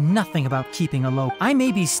 He knows nothing about keeping a low— I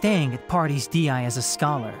may be staying at Paradis Di as a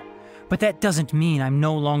scholar, but that doesn't mean I'm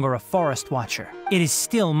no longer a forest watcher. It is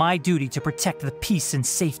still my duty to protect the peace and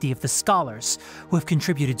safety of the scholars who have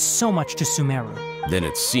contributed so much to Sumeru. Then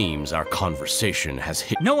it seems our conversation has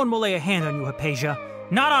hit— No one will lay a hand on you, Hypatia.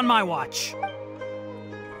 Not on my watch.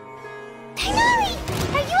 Tighnari!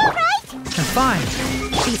 Are you alright? I'm fine.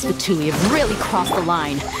 These Fatui have really crossed the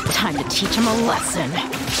line. Time to teach them a lesson.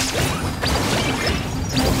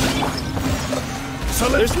 So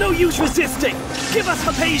there's no use resisting! Give us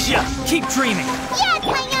Hypatia! Keep dreaming! Yeah,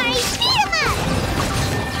 Tighnari! Beat him up!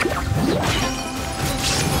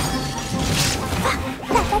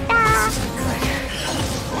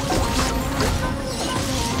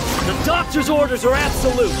 The doctor's orders are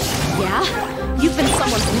absolute! Yeah? You've been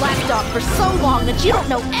someone's lapdog for so long that you don't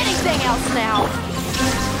know anything else now!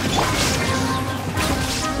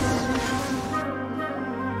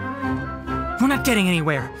 We're not getting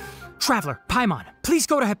anywhere. Traveler, Paimon, please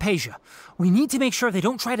go to Hypatia. We need to make sure they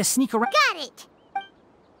don't try to sneak around— Got it!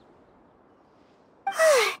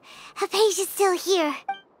 Hypatia's still here.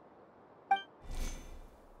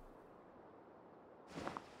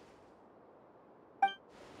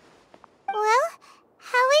 Well,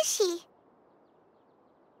 how is she?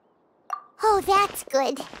 Oh, that's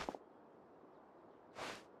good.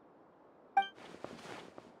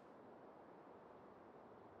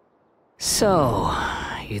 So,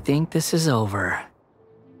 you think this is over?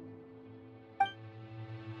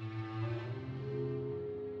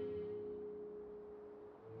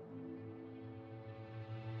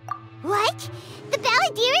 What? The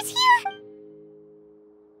Balladeer is here?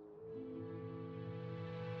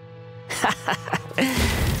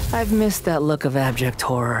 I've missed that look of abject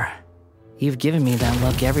horror. You've given me that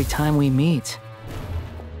look every time we meet.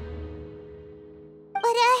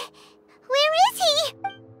 But, where is he?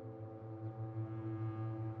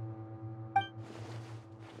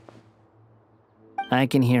 I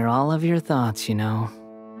can hear all of your thoughts, you know.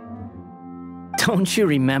 Don't you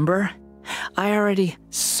remember? I already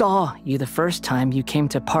saw you the first time you came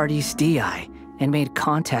to Parties DI and made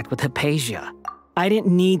contact with Hypatia. I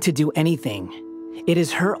didn't need to do anything. It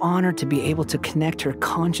is her honor to be able to connect her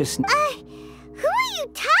consciousness. Who are you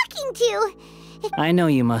talking to? I know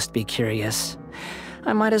you must be curious.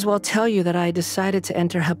 I might as well tell you that I decided to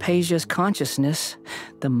enter Hypatia's consciousness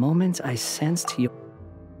the moment I sensed you.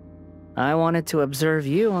 I wanted to observe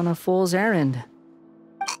you on a fool's errand.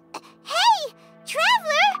 Hey,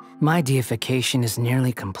 Traveler! My deification is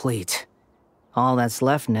nearly complete. All that's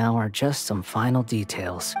left now are just some final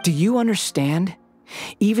details. Do you understand?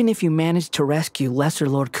 Even if you manage to rescue Lesser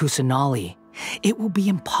Lord Kusanali, it will be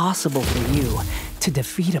impossible for you to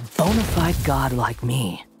defeat a bona fide god like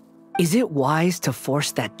me. Is it wise to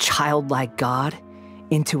force that childlike god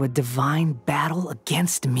into a divine battle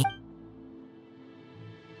against me?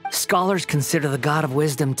 Scholars consider the God of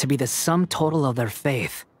Wisdom to be the sum total of their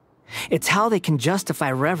faith. It's how they can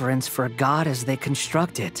justify reverence for a god as they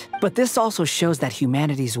construct it. But this also shows that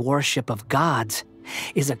humanity's worship of gods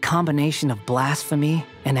is a combination of blasphemy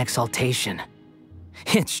and exaltation.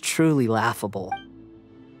 It's truly laughable.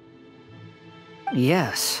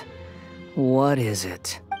 Yes. What is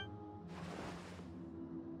it?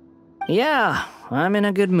 Yeah, I'm in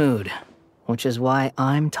a good mood, which is why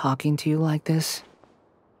I'm talking to you like this.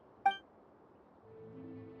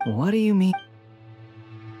 What do you mean?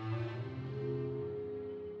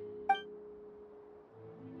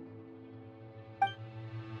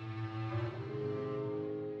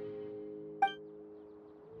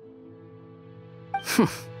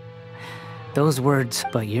 Those words,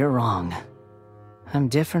 but you're wrong. I'm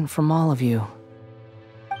different from all of you.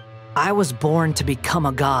 I was born to become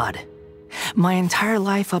a god. My entire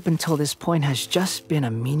life up until this point has just been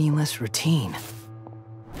a meaningless routine.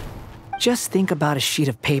 Just think about a sheet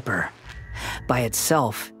of paper. By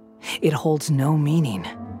itself, it holds no meaning.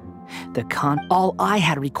 All I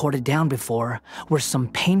had recorded down before were some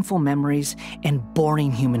painful memories and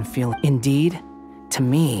boring human feelings. Indeed, to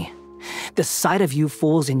me, the sight of you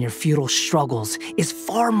fools in your futile struggles is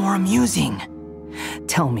far more amusing.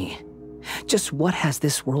 Tell me, just what has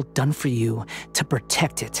this world done for you to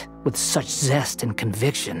protect it with such zest and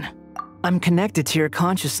conviction? I'm connected to your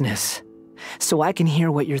consciousness, so I can hear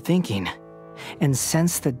what you're thinking and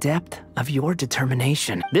sense the depth of your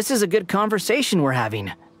determination. This is a good conversation we're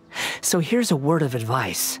having. So here's a word of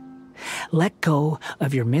advice. Let go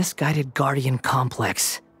of your misguided guardian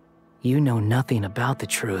complex. You know nothing about the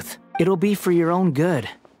truth. It'll be for your own good,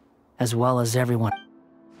 as well as everyone.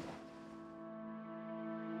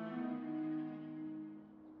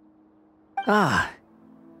 Ah,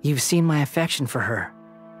 you've seen my affection for her.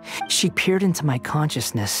 She peered into my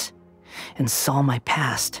consciousness and saw my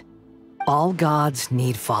past. All gods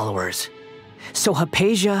need followers, so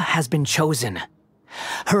Hypatia has been chosen.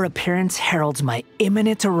 Her appearance heralds my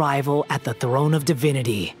imminent arrival at the throne of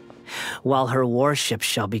divinity, while her worship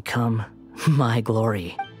shall become my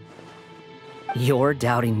glory. You're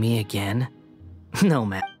doubting me again? No,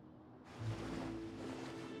 man.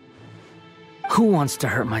 Who wants to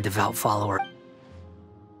hurt my devout follower?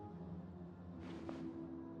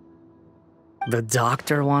 The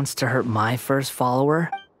doctor wants to hurt my first follower?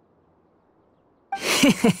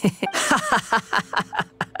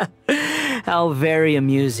 How very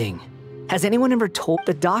amusing. Has anyone ever told?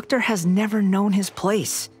 The doctor has never known his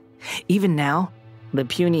place. Even now, the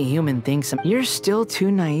puny human thinks you're still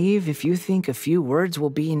too naive if you think a few words will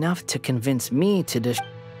be enough to convince me to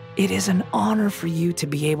It is an honor for you to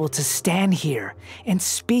be able to stand here and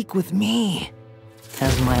speak with me.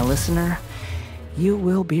 As my listener, you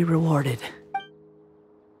will be rewarded.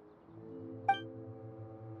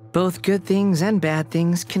 Both good things and bad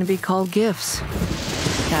things can be called gifts.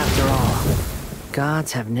 After all,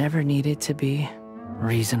 gods have never needed to be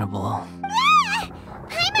reasonable.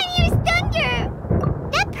 Paimon used thunder!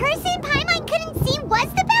 That person Paimon couldn't see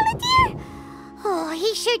was the Balladeer? Oh,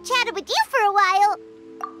 he sure chatted with you for a while.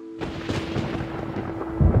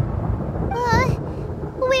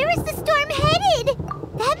 Where is the storm headed?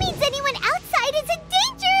 That means anyone outside is in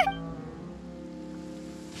danger!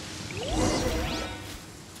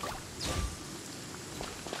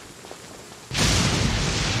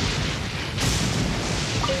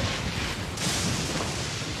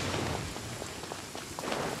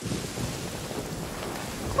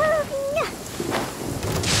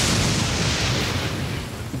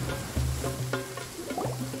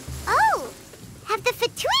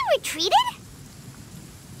 retreated?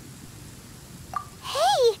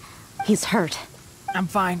 Hey! He's hurt. I'm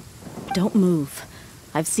fine. Don't move.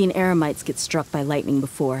 I've seen eremites get struck by lightning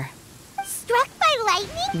before. Struck by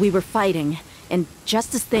lightning? We were fighting, and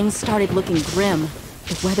just as things started looking grim,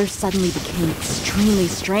 the weather suddenly became extremely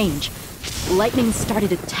strange. Lightning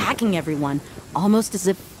started attacking everyone, almost as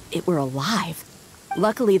if it were alive.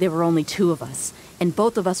 Luckily, there were only 2 of us, and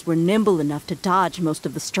both of us were nimble enough to dodge most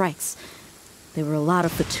of the strikes. There were a lot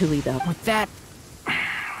of Fatui, though. With that,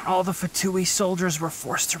 all the Fatui soldiers were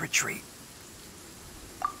forced to retreat.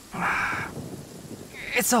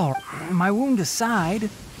 It's all right. My wound aside,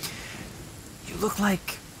 you look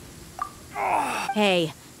like...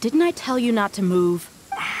 Hey, didn't I tell you not to move?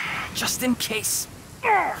 Just in case.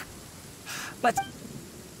 Let's...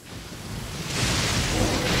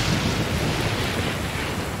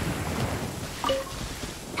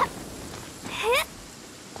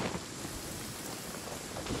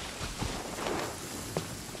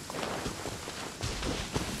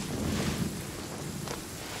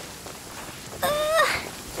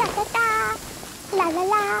 La la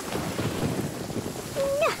la.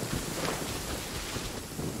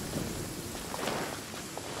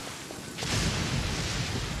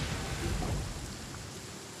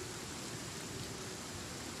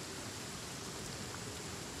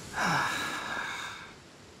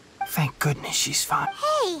 Thank goodness she's fine.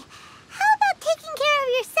 Hey, how about taking care of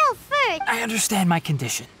yourself first? I understand my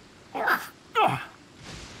condition.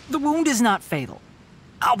 The wound is not fatal.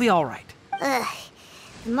 I'll be all right. Ugh.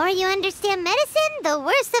 The more you understand medicine, the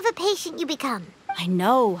worse of a patient you become. I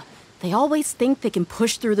know. They always think they can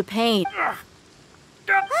push through the pain.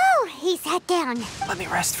 Oh, he sat down. Let me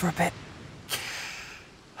rest for a bit.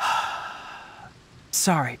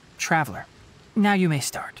 Sorry, traveler. Now you may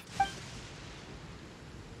start.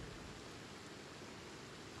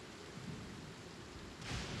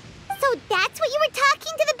 So that's what you were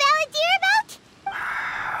talking to the balladeer about?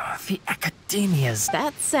 The academias.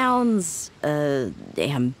 That sounds,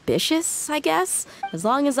 ambitious, I guess. As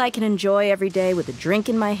long as I can enjoy every day with a drink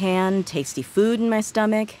in my hand, tasty food in my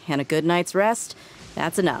stomach, and a good night's rest,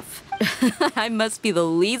 that's enough. I must be the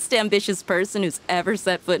least ambitious person who's ever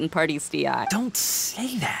set foot in Party's DI. Don't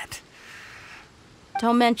say that.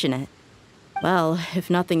 Don't mention it. Well, if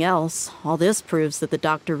nothing else, all this proves that the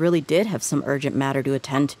doctor really did have some urgent matter to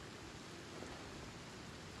attend to.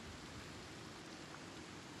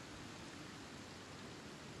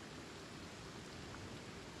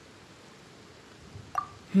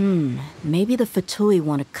 Maybe the Fatui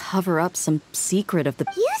want to cover up some secret of the...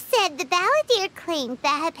 You said the balladeer claimed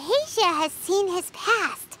that Hypatia has seen his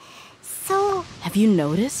past. So... Have you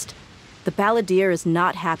noticed? The balladeer is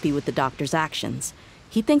not happy with the doctor's actions.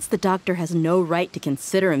 He thinks the doctor has no right to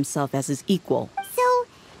consider himself as his equal. So,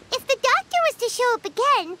 if the doctor was to show up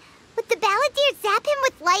again, would the balladeer zap him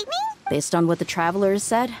with lightning? Based on what the traveler has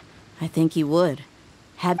said, I think he would.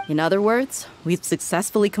 In other words, we've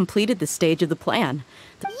successfully completed this stage of the plan.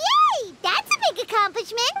 Yay! That's a big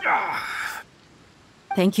accomplishment!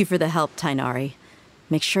 Thank you for the help, Tainari.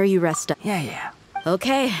 Make sure you rest up. Yeah.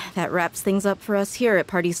 Okay, that wraps things up for us here at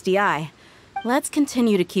Party's DI. Let's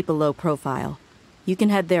continue to keep a low profile. You can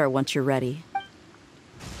head there once you're ready.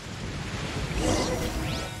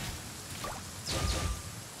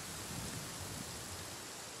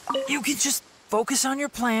 You can just focus on your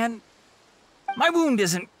plan. My wound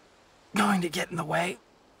isn't going to get in the way.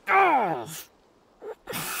 Oh.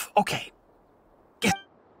 Okay. Get.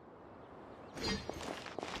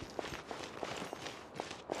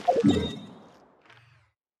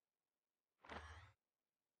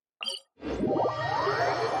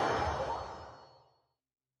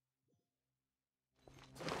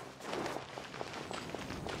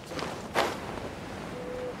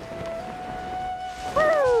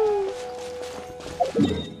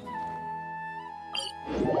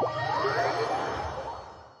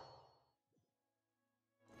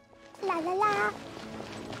 La la la.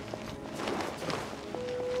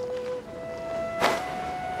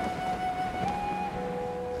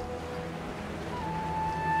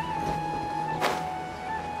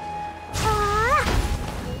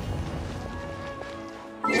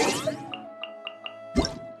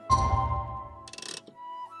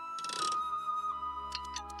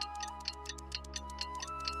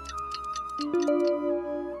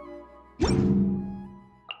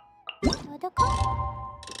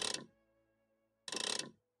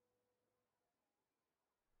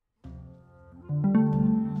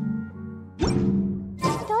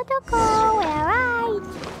 Dodoko, where are you?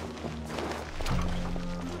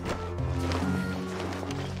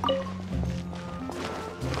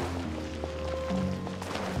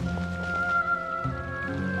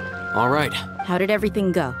 All right. How did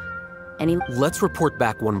everything go? Let's report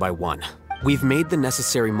back one by one. We've made the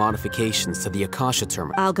necessary modifications to the Akasha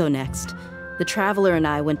terminal. I'll go next. The Traveler and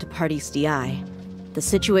I went to Party's DI. The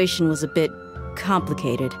situation was a bit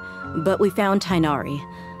complicated, but we found Tainari.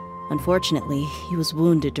 Unfortunately, he was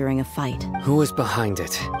wounded during a fight. Who was behind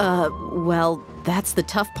it? Well, that's the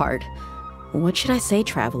tough part. What should I say,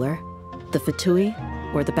 Traveler? The Fatui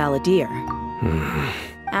or the Balladeer?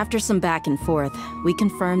 After some back and forth, we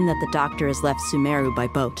confirmed that the doctor has left Sumeru by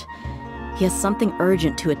boat. He has something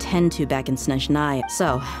urgent to attend to back in Snezhnaya,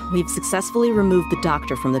 so we've successfully removed the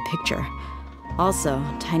doctor from the picture. Also,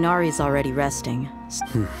 Tainari's already resting.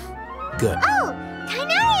 Good. Oh,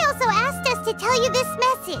 Tainari also asked us to tell you this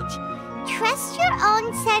message. Trust your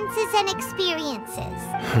own senses and experiences.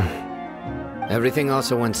 Everything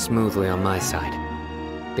also went smoothly on my side.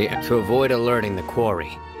 To avoid alerting the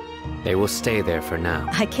quarry, they will stay there for now.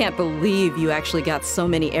 I can't believe you actually got so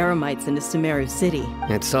many Eremites into Sumeru City.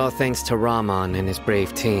 It's all thanks to Rahman and his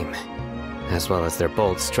brave team, as well as their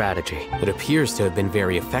bold strategy. It appears to have been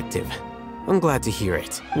very effective. I'm glad to hear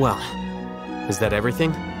it. Well, is that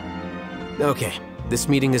everything? Okay, this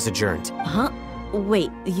meeting is adjourned. Huh? Wait,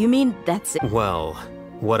 you mean that's it? Well,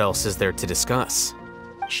 what else is there to discuss?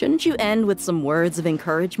 Shouldn't you end with some words of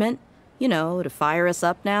encouragement? You know, to fire us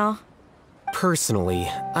up now? Personally,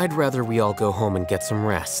 I'd rather we all go home and get some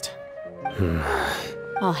rest.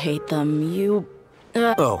 I'll hate them.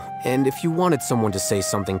 Oh, and if you wanted someone to say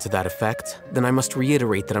something to that effect, then I must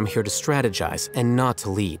reiterate that I'm here to strategize and not to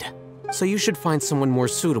lead. So you should find someone more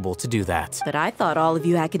suitable to do that. But I thought all of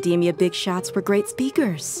you academia big shots were great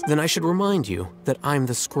speakers. Then I should remind you that I'm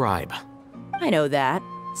the scribe. I know that.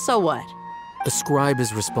 So what? A scribe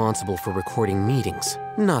is responsible for recording meetings,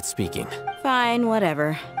 not speaking. Fine,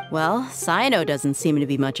 whatever. Well, Cyno doesn't seem to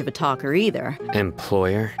be much of a talker either.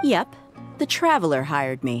 Employer? Yep. The Traveler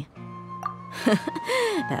hired me.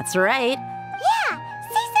 That's right. Yeah,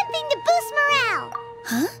 say something to boost morale.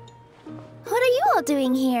 Huh? What are you all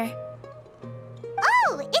doing here?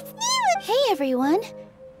 Oh, it's Neelu! Hey, everyone.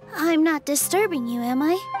 I'm not disturbing you, am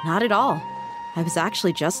I? Not at all. I was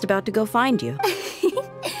actually just about to go find you.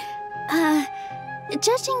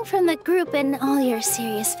 Judging from the group and all your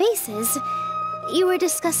serious faces, you were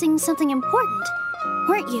discussing something important,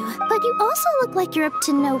 weren't you? But you also look like you're up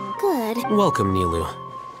to no good. Welcome, Neelu.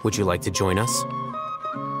 Would you like to join us?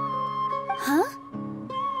 Huh?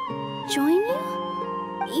 Join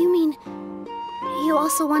you? You mean you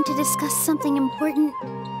also want to discuss something important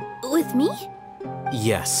with me?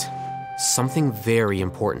 Yes, something very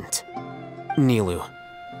important. Neelu,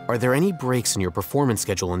 are there any breaks in your performance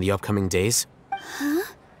schedule in the upcoming days? Huh?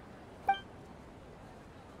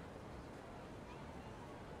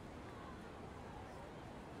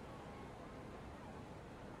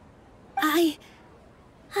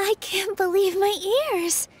 I can't believe my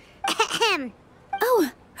ears. Ahem.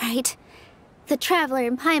 Oh, right. The Traveler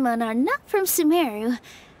and Paimon are not from Sumeru,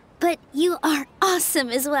 but you are awesome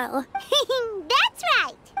as well. That's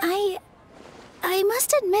right. I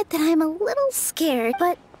must admit that I'm a little scared,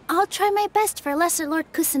 but I'll try my best for Lesser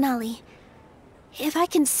Lord Kusanali. If I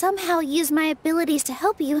can somehow use my abilities to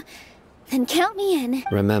help you, then count me in.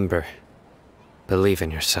 Remember, believe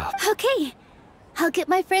in yourself. Okay. I'll get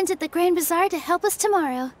my friends at the Grand Bazaar to help us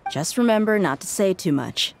tomorrow. Just remember not to say too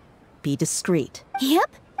much. Be discreet.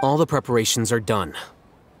 Yep. All the preparations are done.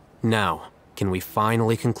 Now, can we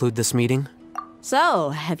finally conclude this meeting? So,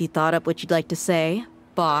 have you thought up what you'd like to say,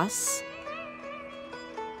 boss?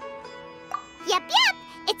 Yep.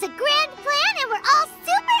 It's a grand plan and we're all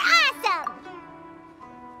super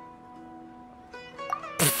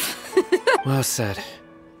awesome. Well said.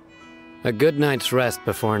 A good night's rest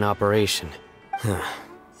before an operation.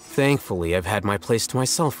 Thankfully, I've had my place to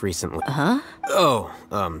myself recently. Huh? Oh,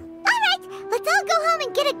 All right, let's all go home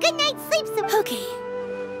and get a good night's sleep so... Okay.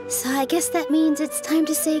 So I guess that means it's time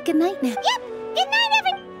to say goodnight now. Yep. Good night,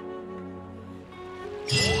 everyone.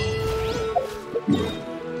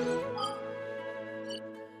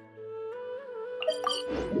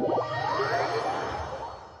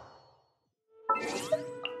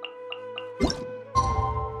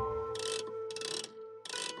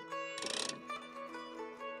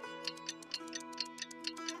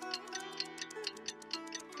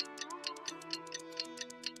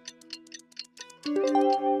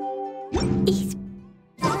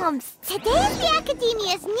 Today is the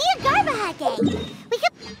Academia's Nia Garbaha Day. We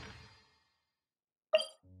could...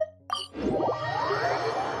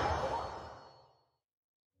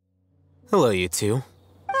 hello, you two.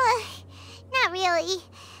 Not really.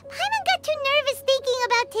 Paimon got too nervous thinking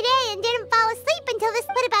about today and didn't fall asleep until this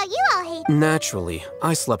bit about you all hate. Naturally,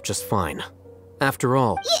 I slept just fine. After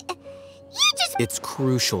all... Yeah. It's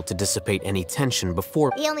crucial to dissipate any tension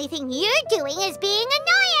before... The only thing you're doing is being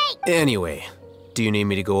annoying! Anyway, do you need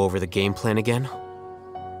me to go over the game plan again?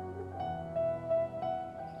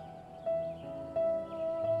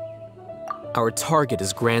 Our target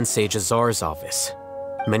is Grand Sage Azar's office.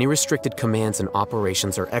 Many restricted commands and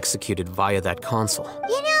operations are executed via that console.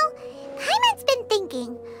 You know, Paimon's been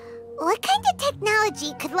thinking, what kind of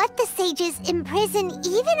technology could let the sages imprison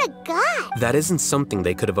even a god? That isn't something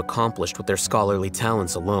they could have accomplished with their scholarly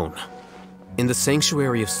talents alone. In the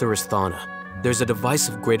sanctuary of Suristhana, there's a device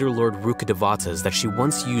of Greater Lord Rukkhadevata's that she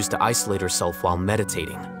once used to isolate herself while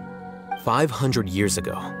meditating. 500 years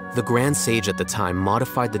ago, the Grand Sage at the time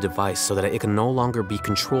modified the device so that it can no longer be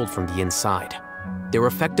controlled from the inside. They were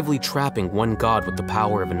effectively trapping one god with the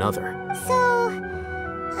power of another.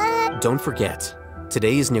 Don't forget,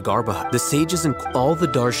 today is Nyagarbha. The sages and all the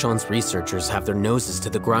Darshan's researchers have their noses to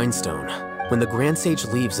the grindstone. When the Grand Sage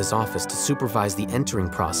leaves his office to supervise the entering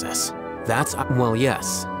process, that's, well,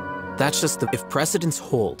 yes. That's just if precedence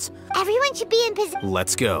holds. Everyone should be in position.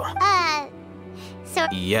 Let's go. So...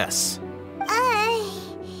 Yes.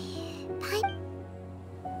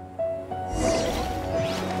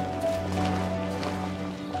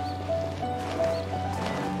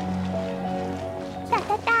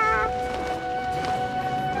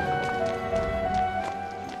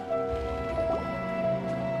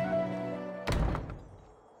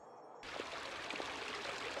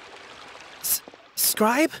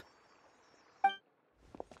 Scribe?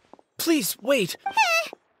 Please, wait.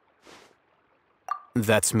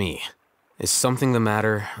 That's me. Is something the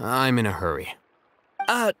matter? I'm in a hurry.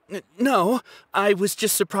 No. I was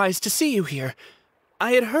just surprised to see you here.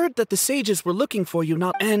 I had heard that the sages were looking for you,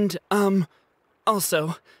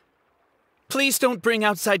 also, please don't bring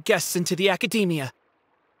outside guests into the academia.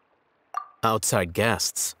 Outside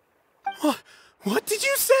guests? What did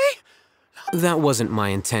you say? That wasn't my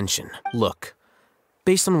intention. Look,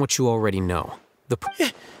 based on what you already know,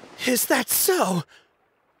 Is that so?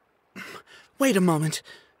 Wait a moment.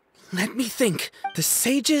 Let me think. The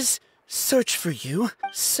sages search for you,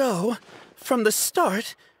 so, from the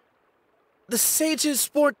start, the sages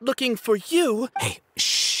weren't looking for you. Hey,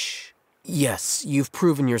 shh. Yes, you've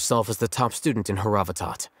proven yourself as the top student in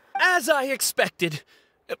Haravatat. As I expected.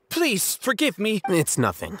 Please, forgive me. It's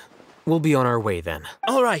nothing. We'll be on our way then.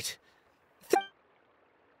 All right.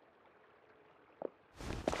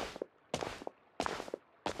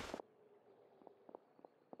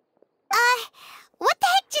 What the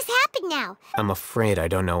heck just happened now? I'm afraid I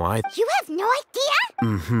don't know either. You have no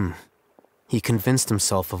idea? He convinced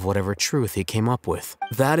himself of whatever truth he came up with.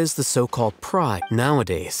 That is the so-called pride.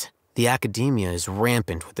 Nowadays, the academia is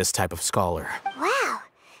rampant with this type of scholar. Wow.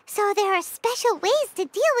 So there are special ways to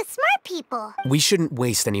deal with smart people. We shouldn't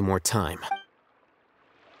waste any more time.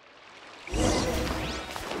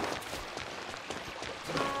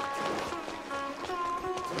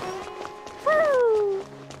 Woo!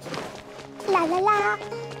 La la la.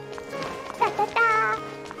 Da da da.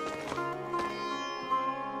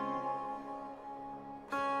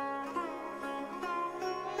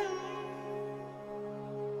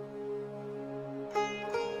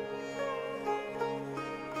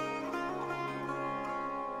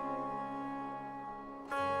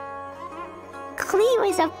 Clee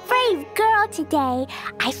was a brave girl today.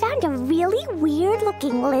 I found a really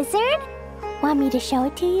weird-looking lizard. Want me to show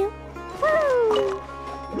it to you? Woo!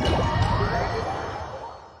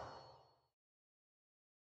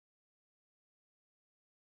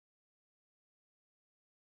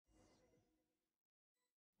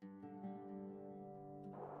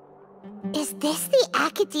 Is this the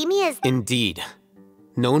Academia's... Indeed.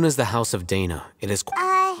 Known as the House of Dana, it is...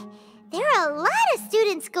 there are a lot of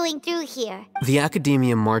students going through here. The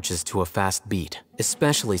Academia marches to a fast beat,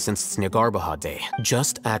 especially since it's Nyagarbha Day.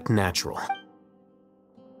 Just act natural.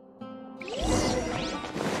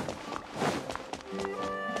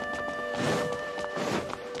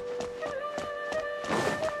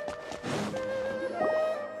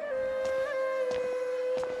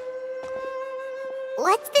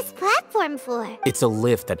 What's this platform for? It's a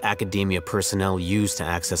lift that Academia personnel use to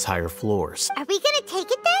access higher floors. Are we gonna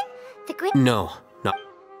take it then? The great... No.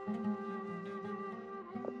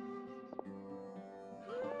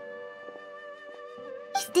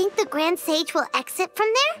 You think the Grand Sage will exit from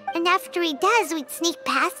there? And after he does, we'd sneak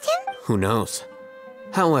past him? Who knows?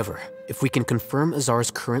 However, if we can confirm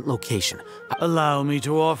Azar's current location... Allow me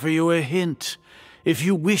to offer you a hint. If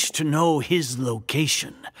you wish to know his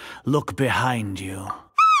location, look behind you.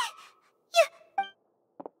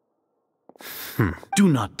 Do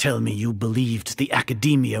not tell me you believed the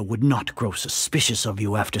Academia would not grow suspicious of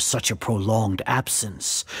you after such a prolonged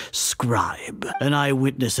absence, Scribe. An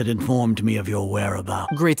eyewitness had informed me of your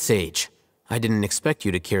whereabouts. Great Sage, I didn't expect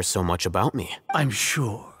you to care so much about me. I'm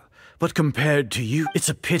sure. But compared to you, it's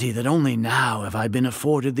a pity that only now have I been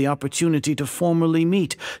afforded the opportunity to formally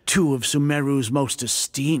meet two of Sumeru's most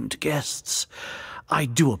esteemed guests. I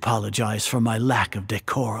do apologize for my lack of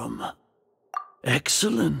decorum.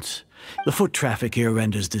 Excellent. The foot traffic here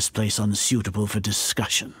renders this place unsuitable for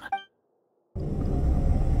discussion.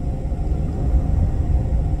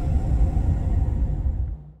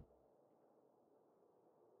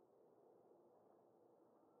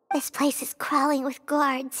 This place is crawling with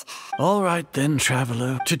guards. All right then,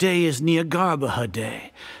 traveler. Today is Niagarbaha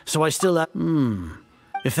Day, so I still have...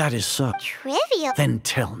 If that is so... Trivial. Then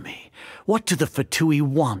tell me, what do the Fatui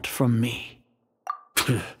want from me?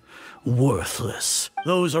 Worthless.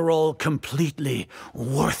 Those are all completely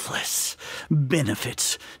worthless.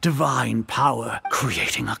 Benefits, divine power,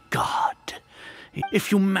 creating a god. If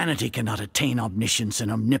humanity cannot attain omniscience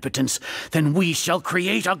and omnipotence, then we shall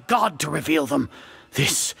create a god to reveal them.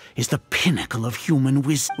 This is the pinnacle of human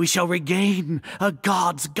wisdom. We shall regain a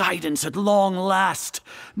god's guidance at long last.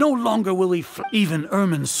 No longer will we... Even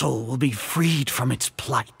Irminsul will be freed from its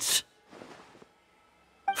plight.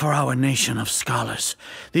 For our nation of scholars,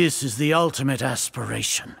 this is the ultimate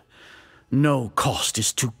aspiration. No cost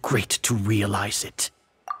is too great to realize it.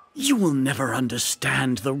 You will never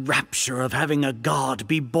understand the rapture of having a god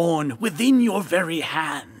be born within your very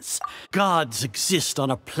hands. Gods exist on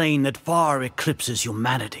a plane that far eclipses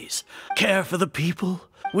humanity's. Care for the people?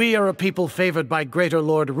 We are a people favored by Greater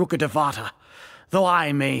Lord Rukadevata. Though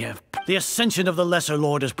I may have... The ascension of the Lesser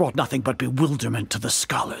Lord has brought nothing but bewilderment to the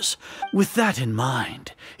scholars. With that in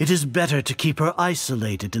mind, it is better to keep her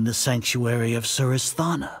isolated in the sanctuary of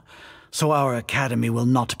Suristhana, so our academy will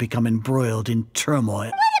not become embroiled in turmoil.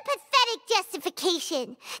 What a pathetic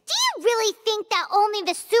justification! Do you really think that only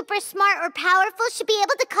the super smart or powerful should be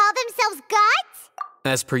able to call themselves gods?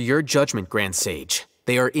 As per your judgment, Grand Sage,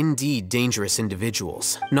 they are indeed dangerous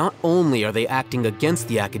individuals. Not only are they acting against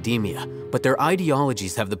the Academia, but their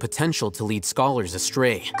ideologies have the potential to lead scholars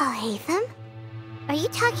astray. I'll hate them? Are you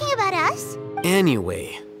talking about us?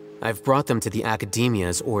 Anyway, I've brought them to the Academia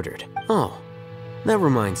as ordered. Oh, that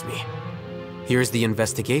reminds me. Here's the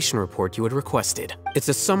investigation report you had requested. It's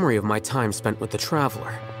a summary of my time spent with the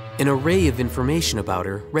Traveler. An array of information about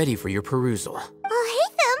her ready for your perusal. I'll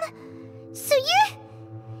hate them? So you're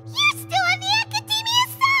still on the Academia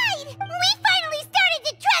side! We finally started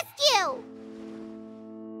to trust you!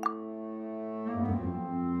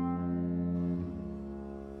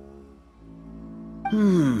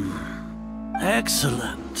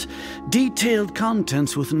 Excellent. Detailed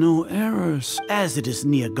contents with no errors, as it is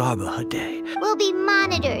Niagarbaha Day. We'll be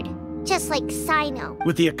monitored, just like Sino.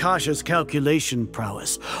 With the Akasha's calculation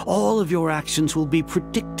prowess, all of your actions will be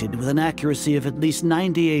predicted with an accuracy of at least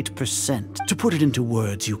 98%. To put it into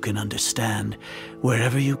words you can understand,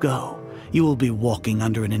 wherever you go, you will be walking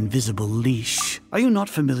under an invisible leash. Are you not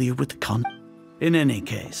familiar with the concept? In any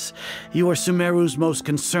case, you are Sumeru's most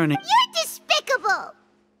concerning... You're despicable!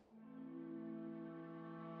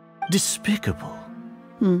 Despicable?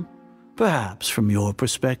 Perhaps from your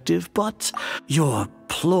perspective, but your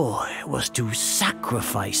ploy was to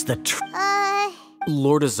sacrifice the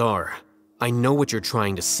Lord Azar, I know what you're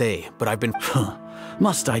trying to say, but I've been...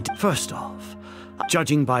 Must I... First off,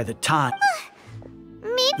 judging by the time...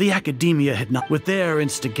 The Academia had not... With their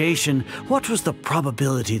instigation, what was the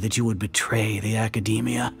probability that you would betray the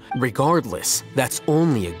Academia? Regardless, that's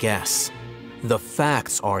only a guess. The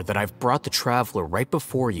facts are that I've brought the Traveler right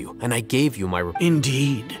before you, and I gave you my...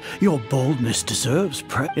 Indeed, your boldness deserves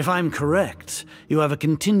If I'm correct, you have a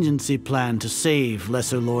contingency plan to save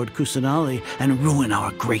Lesser Lord Kusanali and ruin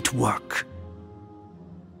our great work.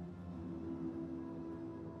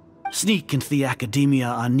 Sneak into the Academia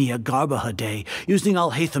on Niagarbaha Day, using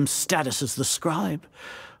Alhaitham's status as the scribe,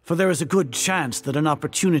 for there is a good chance that an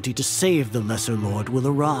opportunity to save the Lesser Lord will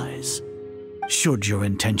arise. Should your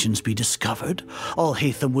intentions be discovered,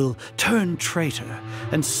 Alhaitham will turn traitor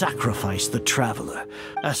and sacrifice the Traveler.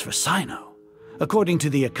 As for Sino, according to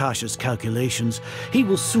the Akasha's calculations, he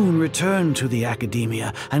will soon return to the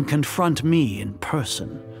Academia and confront me in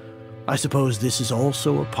person. I suppose this is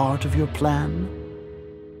also a part of your plan?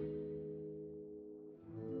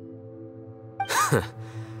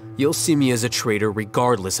 You'll see me as a traitor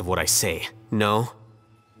regardless of what I say, no?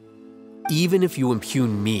 Even if you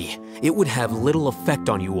impugn me, it would have little effect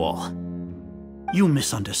on you all. You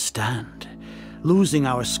misunderstand. Losing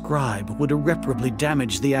our scribe would irreparably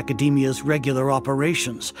damage the Academia's regular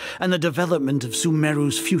operations and the development of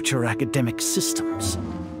Sumeru's future academic systems.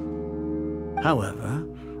 However,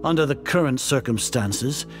 under the current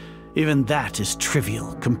circumstances, even that is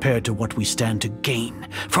trivial compared to what we stand to gain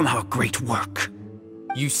from our great work.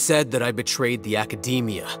 You said that I betrayed the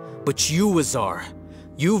Academia, but you, Azar,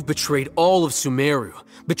 you've betrayed all of Sumeru,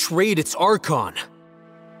 betrayed its Archon.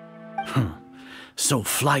 So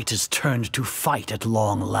flight has turned to fight at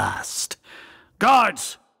long last.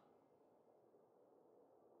 Guards!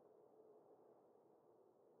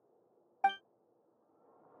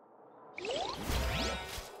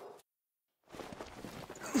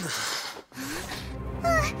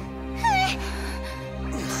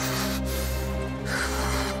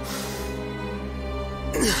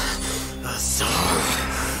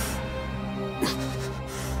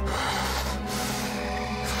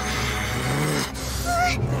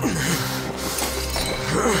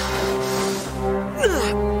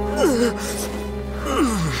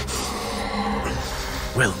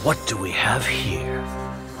 Well, what do we have here?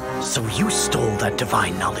 So you stole that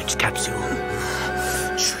divine knowledge capsule?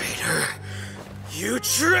 Traitor! You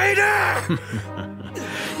traitor!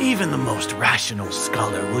 Even the most rational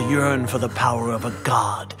scholar will yearn for the power of a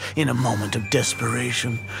god in a moment of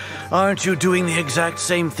desperation. Aren't you doing the exact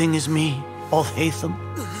same thing as me, Alhaitham?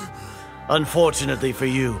 Unfortunately for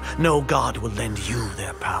you, no god will lend you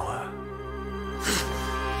their power.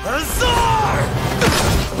 Azar!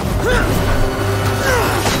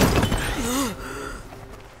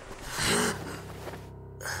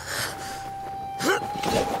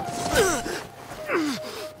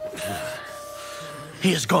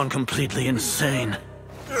 He has gone completely insane.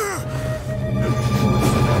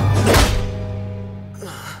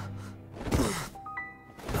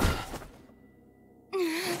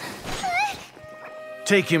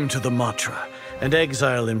 Take him to the Matra and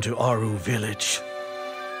exile him to Aru village.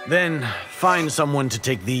 Then find someone to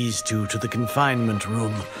take these two to the confinement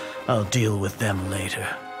room. I'll deal with them later.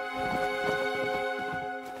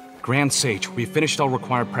 Grand Sage, we've finished all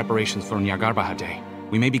required preparations for Nyargarbaha Day.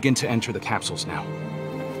 We may begin to enter the capsules now.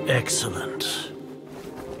 Excellent.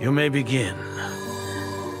 You may begin.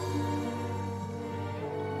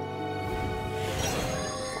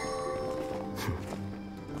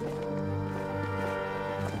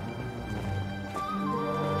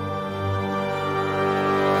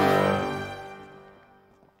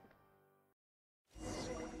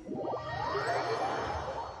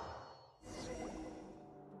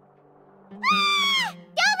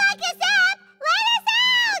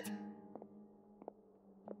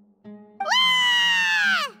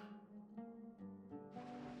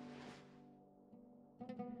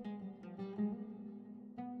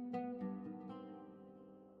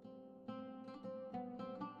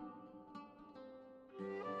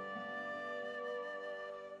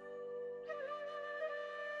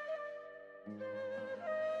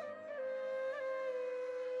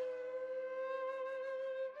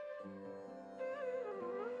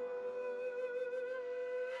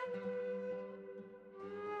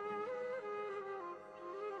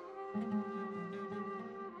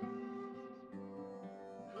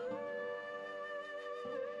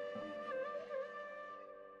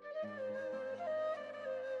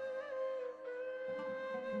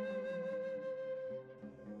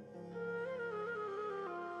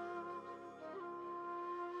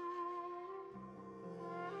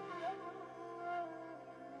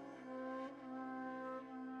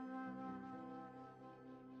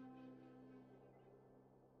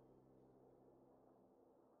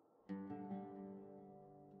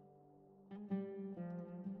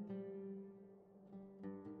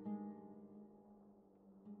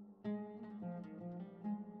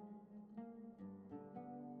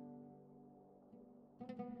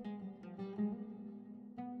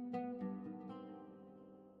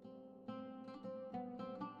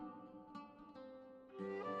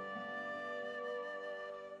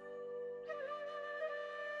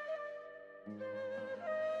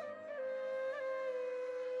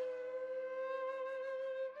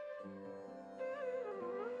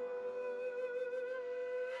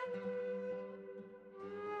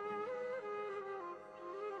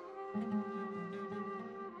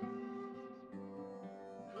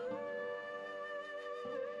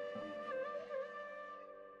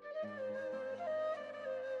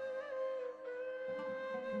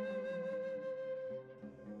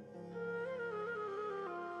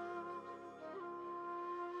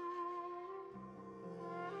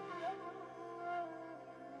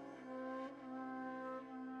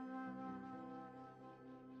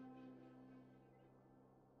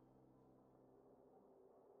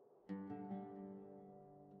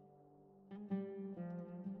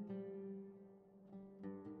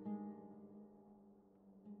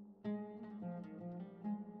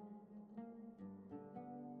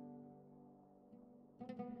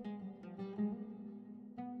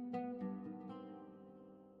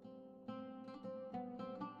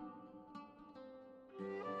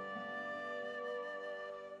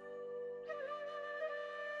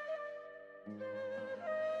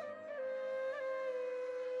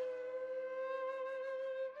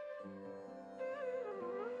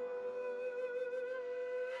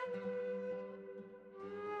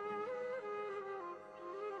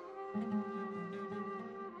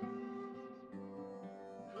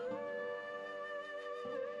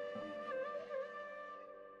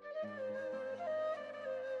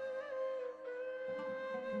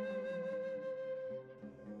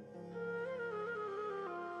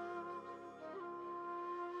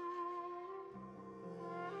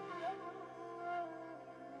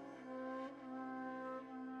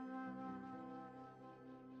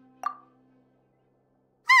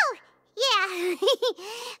 Yeah,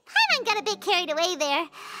 Paimon got a bit carried away there.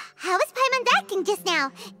 How was Paimon's acting just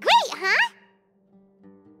now? Great, huh?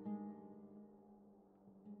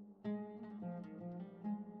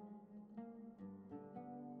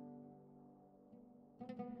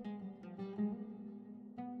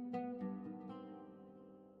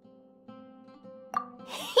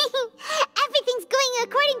 Everything's going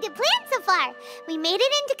according to plan so far. We made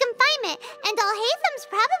it into confinement, and Alhaitham's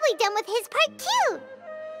probably done with his part too.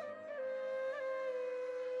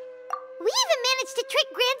 We even managed to trick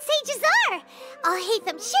Grand Sage Azar!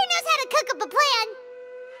 Alhaitham sure knows how to cook up a plan!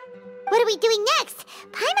 What are we doing next?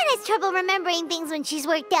 Paimon has trouble remembering things when she's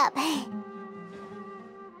worked up.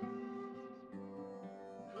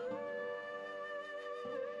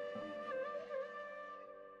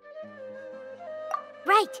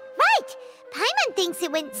 Right! Paimon thinks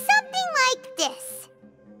it went something like this.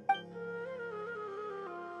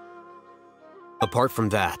 Apart from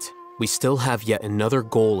that, we still have yet another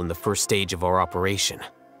goal in the first stage of our operation,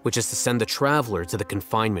 which is to send the Traveler to the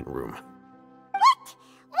confinement room. What?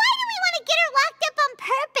 Why do we want to get her locked up on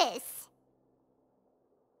purpose?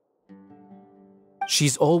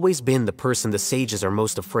 She's always been the person the sages are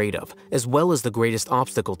most afraid of, as well as the greatest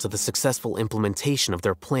obstacle to the successful implementation of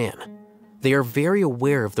their plan. They are very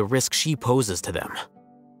aware of the risk she poses to them.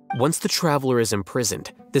 Once the Traveler is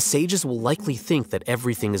imprisoned, the sages will likely think that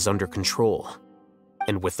everything is under control.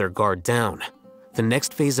 And with their guard down, the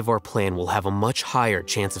next phase of our plan will have a much higher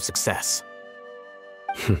chance of success.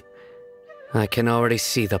 I can already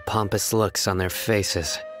see the pompous looks on their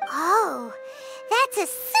faces. Oh, that's a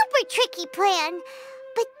super tricky plan.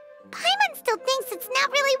 But Paimon still thinks it's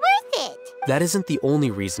not really worth it. That isn't the only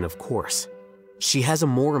reason, of course. She has a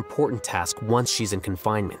more important task once she's in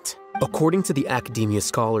confinement. According to the Academia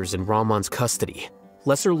scholars in Ramon's custody,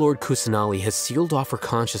 Lesser Lord Kusanali has sealed off her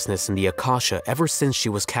consciousness in the Akasha ever since she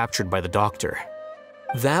was captured by the Doctor.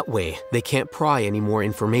 That way, they can't pry any more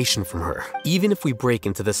information from her. Even if we break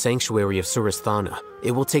into the sanctuary of Surasthana, it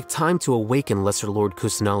will take time to awaken Lesser Lord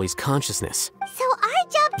Kusanali's consciousness. So our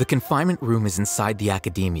job— The confinement room is inside the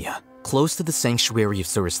Academia, close to the sanctuary of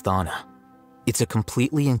Surasthana. It's a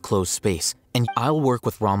completely enclosed space, and I'll work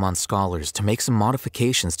with Ramon's scholars to make some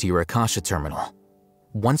modifications to your Akasha terminal.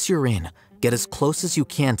 Once you're in, get as close as you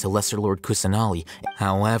can to Lesser Lord Kusanali.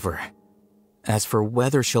 However, as for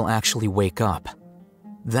whether she'll actually wake up,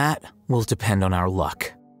 that will depend on our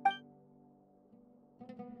luck.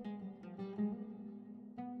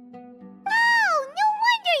 Oh, no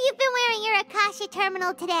wonder you've been wearing your Akasha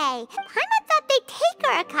terminal today. Paimon thought they'd take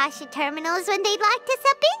our Akasha terminals when they locked us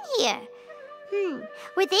up in here.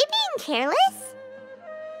 Were they being careless?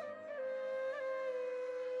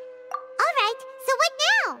 Alright, so what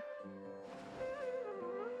now?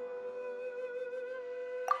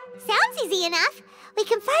 Sounds easy enough. We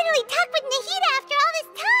can finally talk with Nahida after all this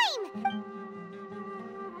time.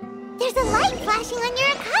 There's a light flashing on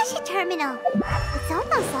your Akasha terminal. It's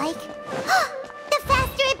almost like... the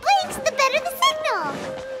faster it blinks, the better the signal.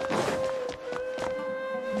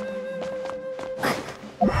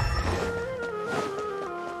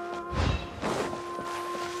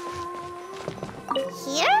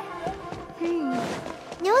 Here?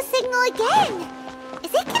 No signal again.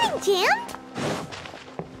 Is it getting jammed?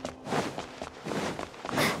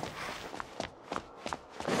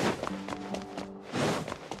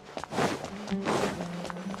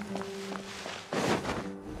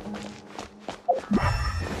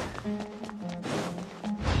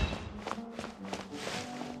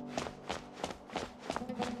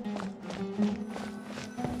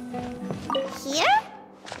 Here?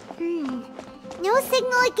 No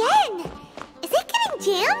signal again. Is it getting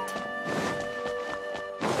jammed?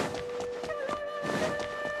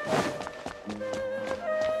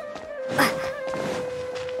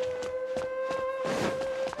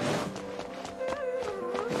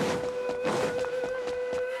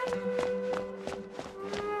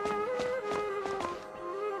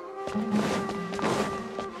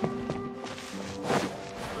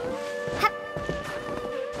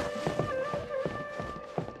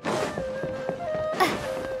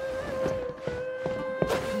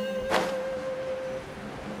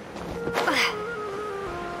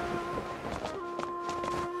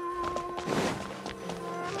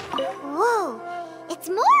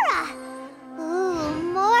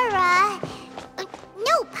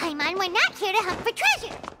 on, we're not here to hunt for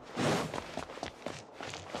treasure.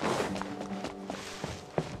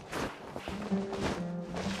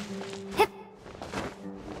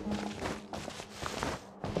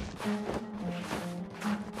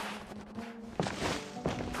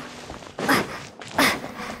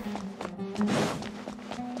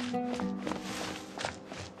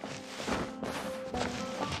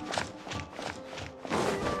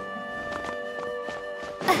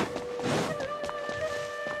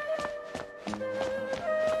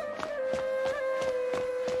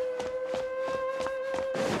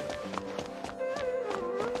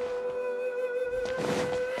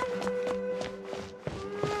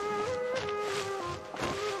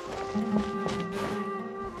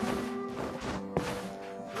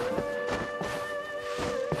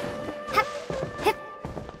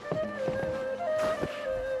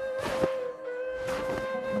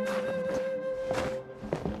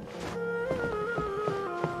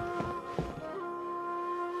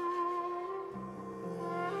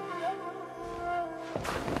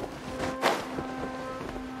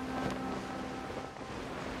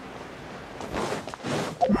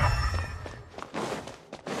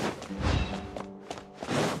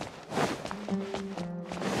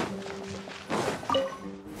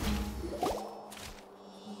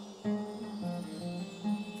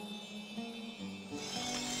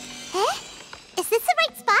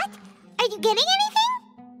 Getting anything?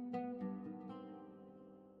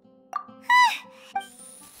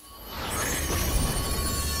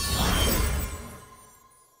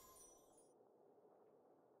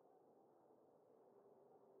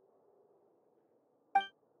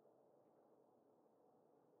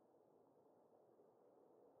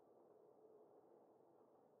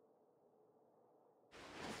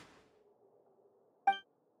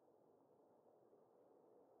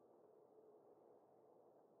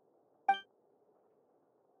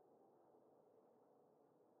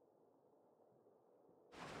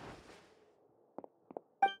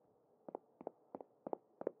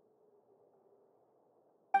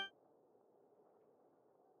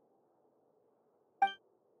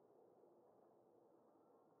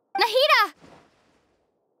 Nahida!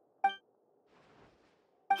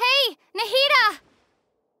 Hey, Nahida!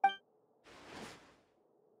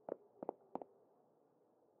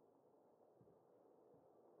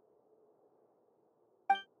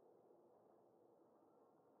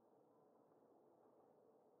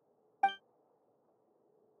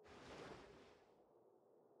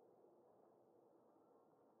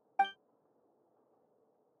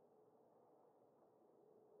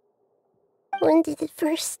 When did it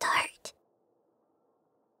first start?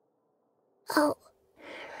 Oh,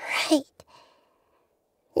 right.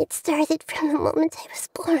 It started from the moment I was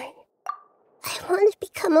born. I wanted to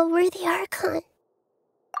become a worthy Archon.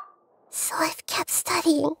 So I've kept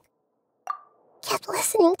studying. Kept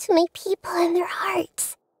listening to my people and their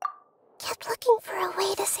hearts. Kept looking for a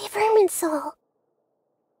way to save Irminsul.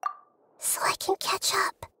 So I can catch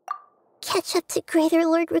up. Catch up to Greater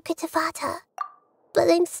Lord Rukkhadevata. But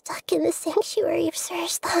I'm stuck in the sanctuary of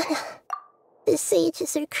Sarasthana. The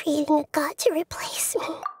sages are creating a god to replace me.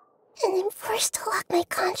 And I'm forced to lock my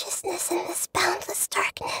consciousness in this boundless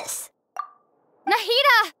darkness.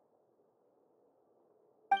 Nahida!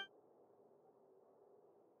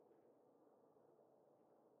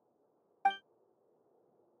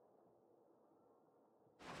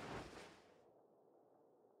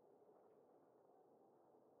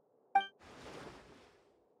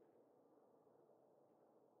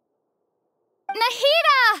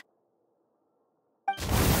 Nahida!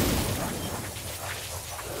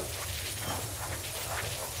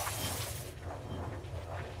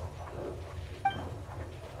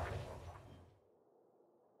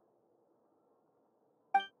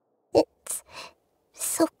 It's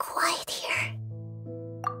so quiet here.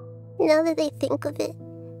 Now that I think of it,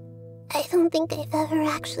 I don't think I've ever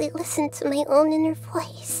actually listened to my own inner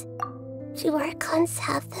voice. Do Archons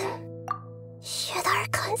have them? Should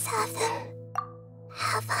Archons have them?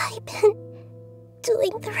 Have I been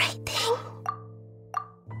doing the right thing?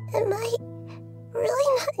 Am I really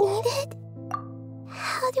not needed?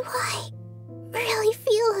 How do I really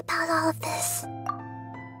feel about all of this?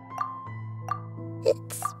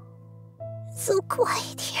 It's so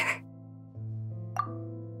quiet here.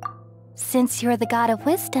 Since you're the god of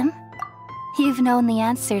wisdom, you've known the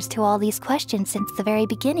answers to all these questions since the very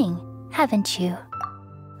beginning, haven't you?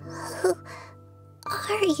 Who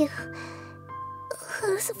are you?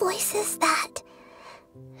 Whose voice is that?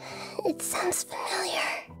 It sounds familiar.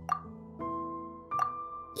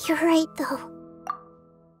 You're right, though.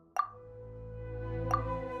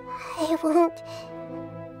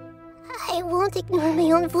 I won't ignore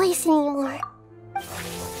my own voice anymore.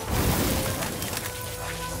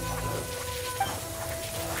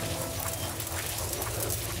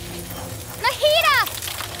 Nahida!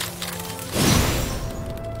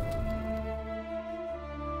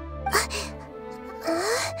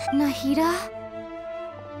 Nahida?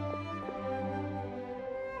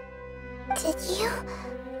 Did you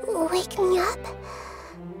wake me up?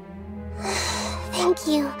 Thank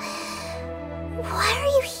you. Why are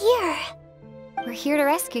you here? We're here to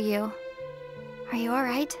rescue you. Are you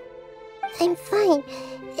alright? I'm fine.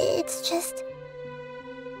 It's just...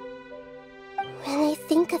 when I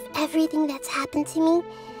think of everything that's happened to me,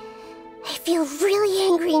 I feel really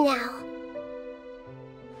angry now.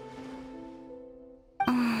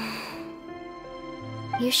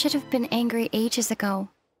 You should have been angry ages ago.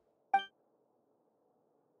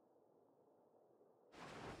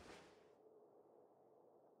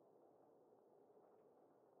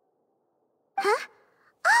 Huh?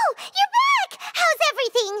 Oh, you're back! How's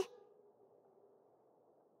everything?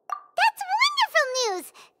 That's wonderful news!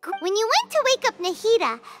 When you went to wake up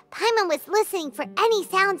Nahida, Paimon was listening for any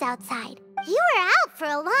sounds outside. You were out for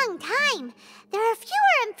a long time. There are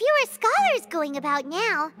fewer and fewer scholars going about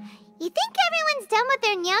now. You think everyone's done with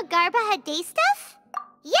their Nyagarbha Day stuff?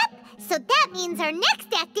 Yep, so that means our next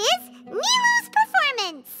act is Nilou's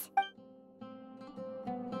performance!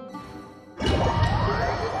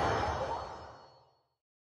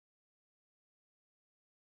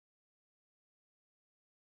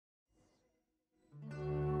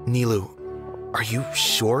 Nilou, are you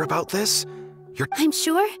sure about this? I'm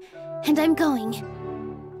sure, and I'm going.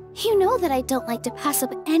 You know that I don't like to pass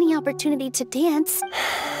up any opportunity to dance.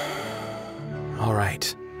 All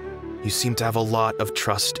right. You seem to have a lot of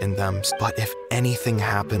trust in them, but if anything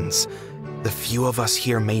happens, the few of us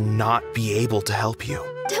here may not be able to help you.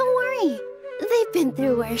 Don't worry. They've been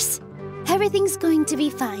through worse. Everything's going to be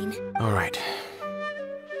fine. All right.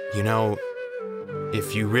 You know,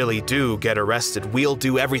 if you really do get arrested, we'll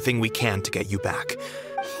do everything we can to get you back.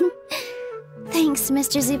 Thanks,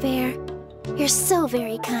 Mr. Zubair. You're so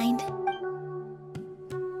very kind.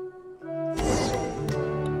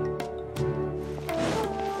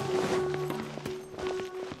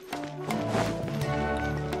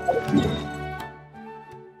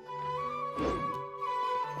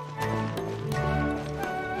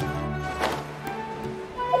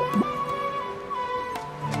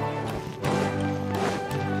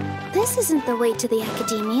 This isn't the way to the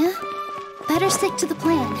Academia. Better stick to the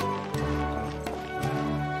plan.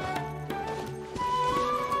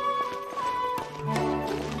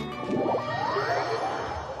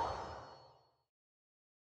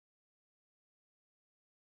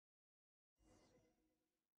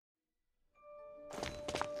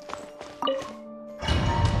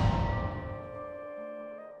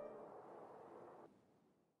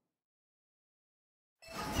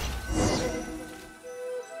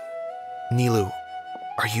 Nilou,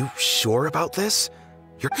 are you sure about this?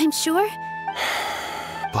 I'm sure.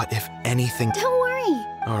 But if anything... Don't worry.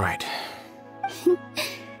 All right.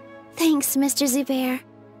 Thanks, Mr. Zubair.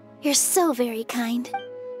 You're so very kind.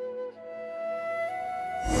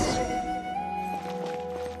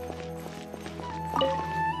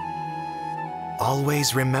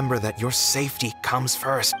 Always remember that your safety comes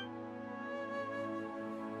first.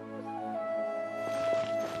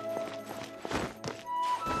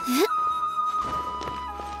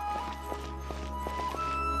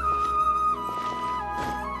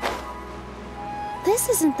 This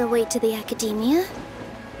isn't the way to the Academia.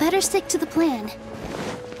 Better stick to the plan.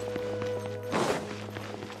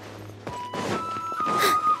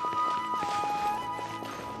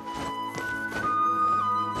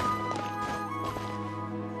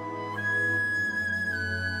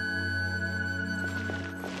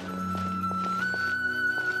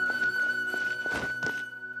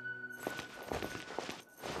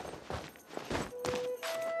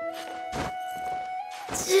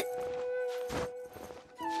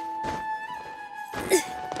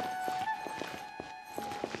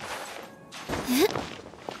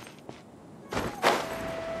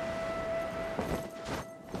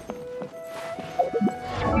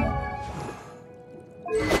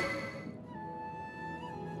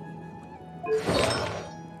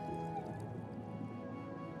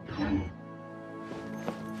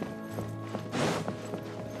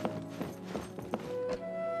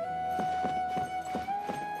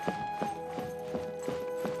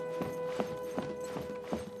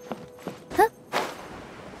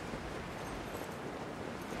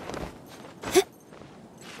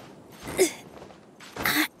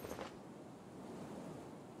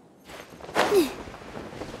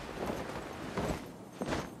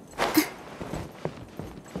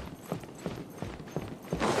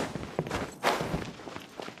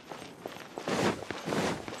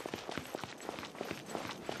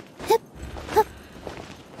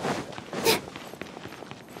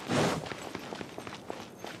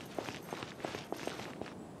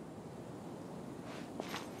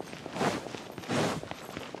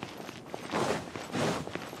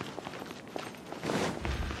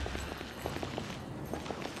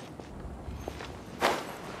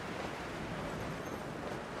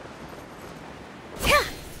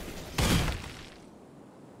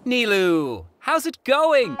 Nilu! How's it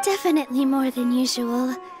going? Definitely more than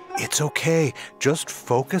usual. It's okay. Just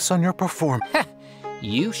focus on your performance.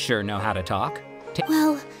 You sure know how to talk.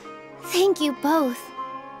 Well, thank you both.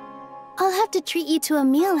 I'll have to treat you to a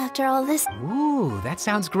meal after all this. Ooh, that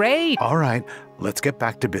sounds great. All right, let's get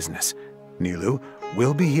back to business. Nilu,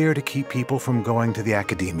 we'll be here to keep people from going to the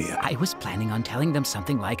Academia. I was planning on telling them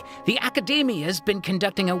something like, the Academia's been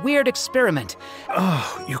conducting a weird experiment.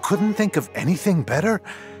 Oh, you couldn't think of anything better?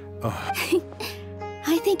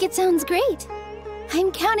 I think it sounds great.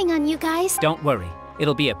 I'm counting on you guys. Don't worry,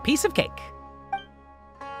 it'll be a piece of cake.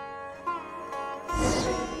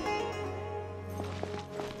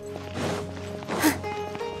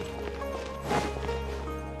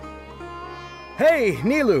 Hey,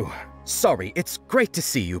 Nilu! Sorry, it's great to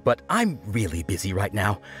see you, but I'm really busy right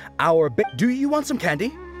now. Do you want some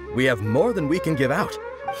candy? We have more than we can give out.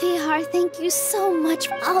 Vihar, thank you so much.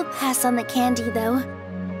 I'll pass on the candy, though.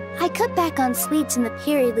 I cut back on sweets in the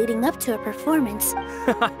period leading up to a performance.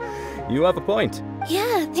 You have a point.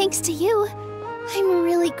 Yeah, thanks to you. I'm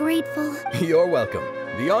really grateful. You're welcome.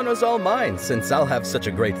 The honor's all mine, since I'll have such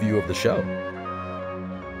a great view of the show.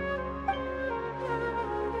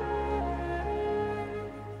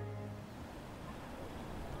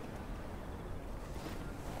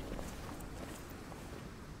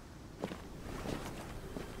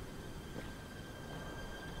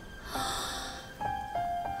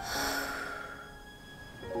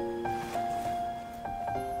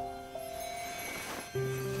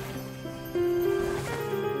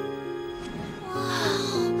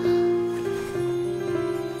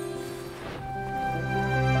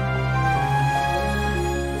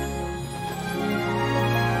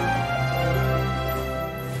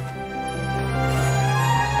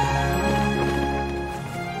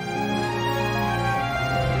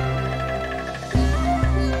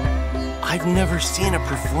 I've never seen a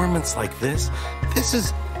performance like this. This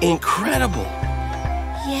is incredible.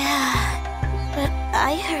 Yeah, but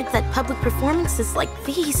I heard that public performances like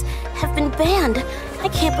these have been banned. I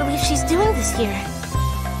can't believe she's doing this here.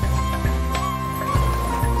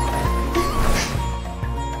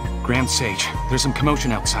 Grand Sage, there's some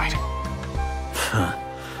commotion outside.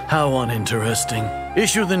 How uninteresting.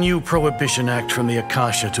 Issue the new Prohibition Act from the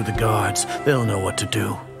Akasha to the guards. They'll know what to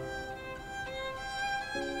do.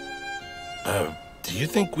 Do you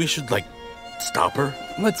think we should, like, stop her?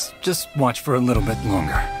 Let's just watch for a little bit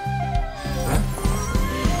longer.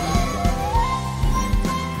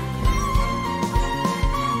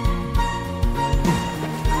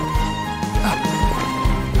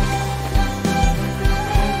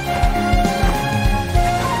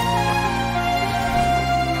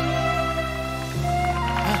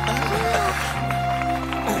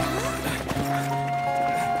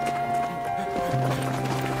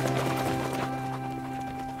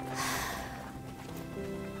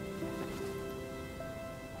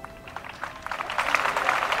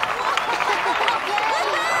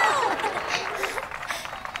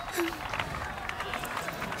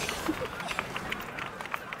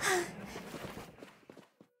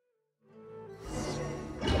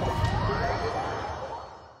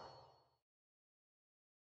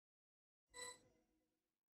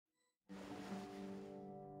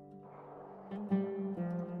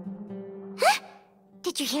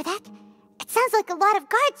 Did you hear that? It sounds like a lot of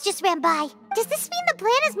guards just ran by. Does this mean the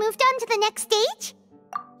plan has moved on to the next stage?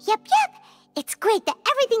 Yep. It's great that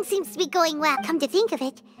everything seems to be going well. Come to think of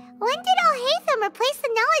it, when did Alhaitham replace the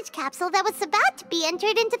knowledge capsule that was about to be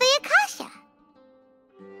entered into the Akasha?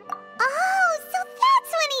 Oh, so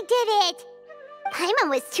that's when he did it! Paimon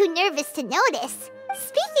was too nervous to notice.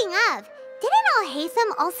 Speaking of, didn't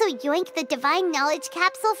Alhaitham also yoink the divine knowledge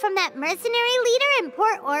capsule from that mercenary leader in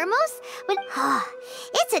Port Ormos?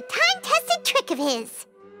 It's a time-tested trick of his.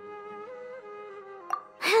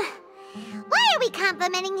 Why are we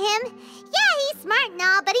complimenting him? Yeah, he's smart and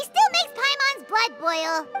all, but he still makes Paimon's blood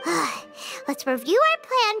boil. Let's review our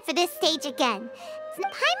plan for this stage again.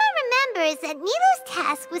 Paimon remembers that Nilu's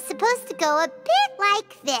task was supposed to go a bit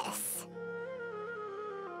like this.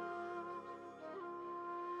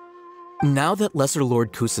 Now that Lesser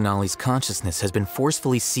Lord Kusanali's consciousness has been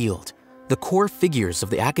forcefully sealed, the core figures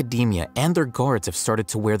of the Academia and their guards have started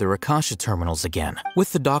to wear their Akasha terminals again.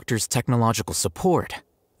 With the Doctor's technological support,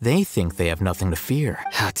 they think they have nothing to fear.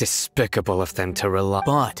 How despicable of them to rely.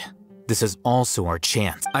 But this is also our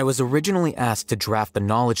chance. I was originally asked to draft the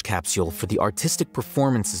knowledge capsule for the Artistic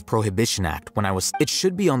Performances Prohibition Act when it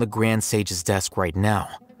should be on the Grand Sage's desk right now,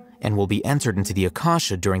 and will be entered into the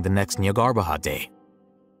Akasha during the next Nyargarbaha Day.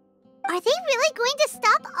 Are they really going to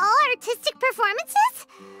stop all artistic performances?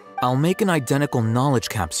 I'll make an identical knowledge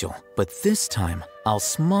capsule, but this time, I'll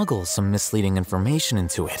smuggle some misleading information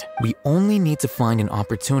into it. We only need to find an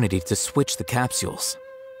opportunity to switch the capsules.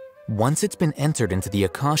 Once it's been entered into the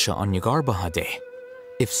Akasha on Yagarbahade,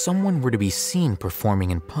 if someone were to be seen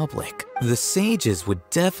performing in public, the sages would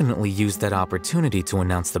definitely use that opportunity to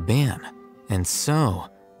announce the ban. And so,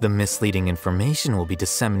 the misleading information will be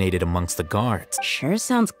disseminated amongst the guards. Sure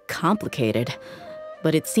sounds complicated,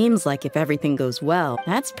 but it seems like if everything goes well,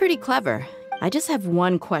 that's pretty clever. I just have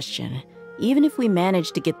one question. Even if we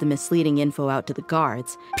manage to get the misleading info out to the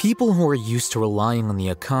guards, people who are used to relying on the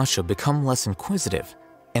Akasha become less inquisitive,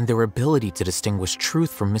 and their ability to distinguish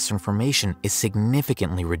truth from misinformation is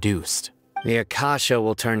significantly reduced. The Akasha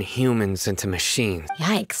will turn humans into machines.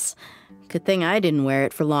 Yikes. Good thing I didn't wear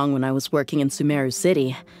it for long when I was working in Sumeru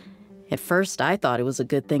City. At first, I thought it was a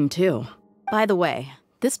good thing too. By the way,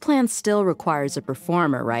 this plan still requires a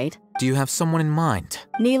performer, right? Do you have someone in mind?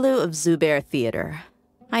 Nilu of Zubair Theater.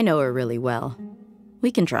 I know her really well. We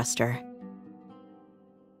can trust her.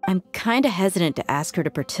 I'm kinda hesitant to ask her to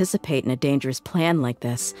participate in a dangerous plan like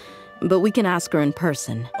this, but we can ask her in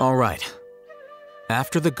person. All right.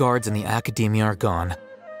 After the guards and the academia are gone,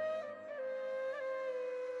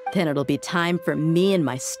 then it'll be time for me and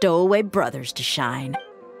my stowaway brothers to shine.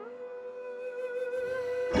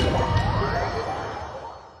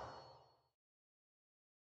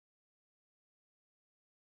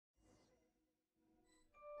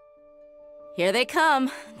 Here they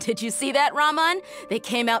come. Did you see that, Raman? They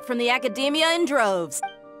came out from the academia in droves.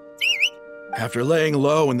 After laying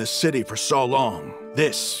low in the city for so long,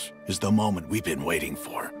 this is the moment we've been waiting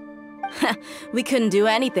for. We couldn't do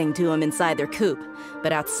anything to them inside their coop,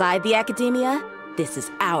 but outside the academia, this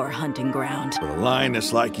is our hunting ground. For a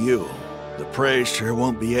lioness like you, the prey sure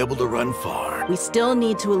won't be able to run far. We still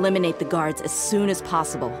need to eliminate the guards as soon as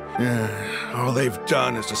possible. All they've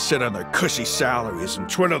done is to sit on their cushy salaries and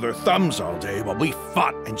twiddle their thumbs all day while we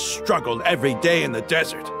fought and struggled every day in the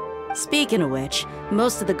desert. Speaking of which,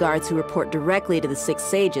 most of the guards who report directly to the 6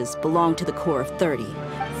 sages belong to the Corps of 30,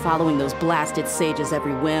 following those blasted sages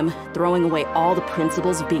every whim, throwing away all the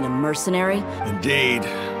principles of being a mercenary. Indeed,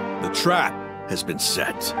 the trap has been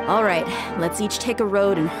set. All right, let's each take a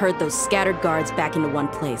road and herd those scattered guards back into one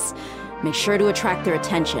place. Make sure to attract their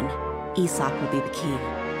attention. Isak will be the key.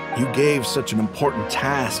 You gave such an important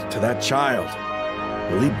task to that child.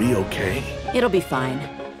 Will he be okay? It'll be fine.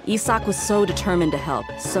 Isak was so determined to help,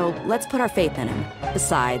 so let's put our faith in him.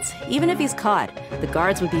 Besides, even if he's caught, the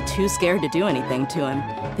guards would be too scared to do anything to him.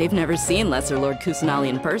 They've never seen Lesser Lord Kusanali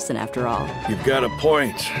in person, after all. You've got a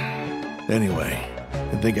point. Anyway,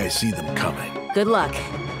 I think I see them coming. Good luck.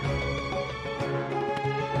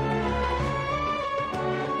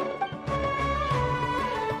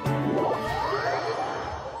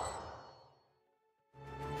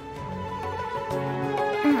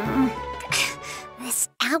 This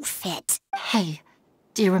outfit. Hey,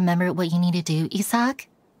 do you remember what you need to do, Isak?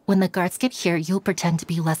 When the guards get here, you'll pretend to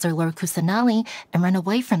be Lesser Lord Kusanali and run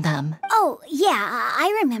away from them. Oh, yeah,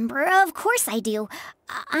 I remember. Of course I do.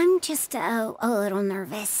 I'm just a little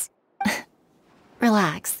nervous.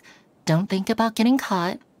 Relax. Don't think about getting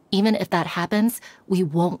caught. Even if that happens, we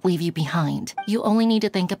won't leave you behind. You only need to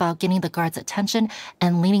think about getting the guards' attention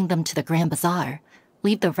and leading them to the Grand Bazaar.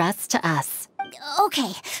 Leave the rest to us.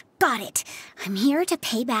 Okay, got it. I'm here to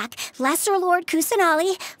pay back Lesser Lord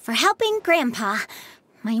Kusanali for helping Grandpa.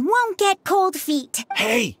 I won't get cold feet.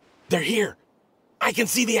 Hey, they're here. I can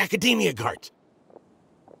see the Academia guards.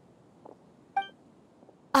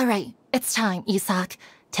 All right, it's time, Isak.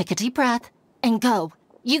 Take a deep breath and go.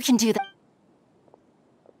 You can do that.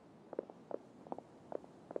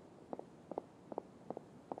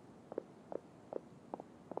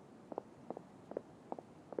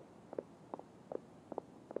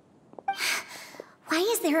 Why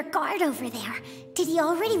is there a guard over there? Did he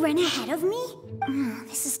already run ahead of me?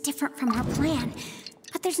 This is different from our plan.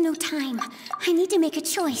 But there's no time. I need to make a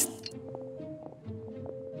choice.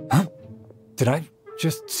 Huh? Did I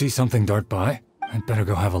just see something dart by? I'd better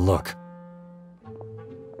go have a look.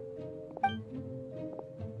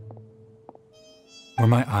 Were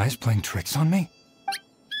my eyes playing tricks on me?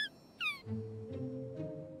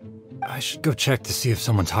 I should go check to see if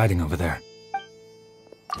someone's hiding over there.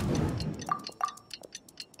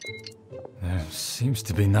 There seems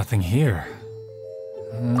to be nothing here.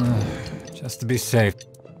 Just to be safe.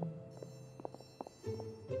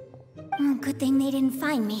 Good thing they didn't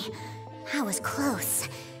find me. That was close.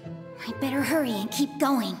 I'd better hurry and keep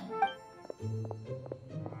going.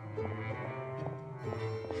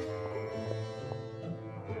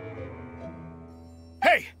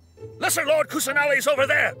 Hey! Lesser Lord Kusanali's over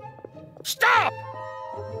there! Stop!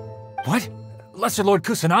 What? Lesser Lord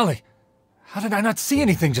Kusanali? How did I not see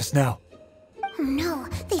anything just now? Oh no,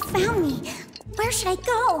 they found me. Where should I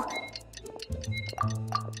go?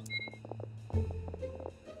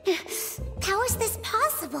 How is this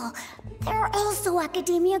possible? There are also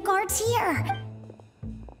Academia guards here.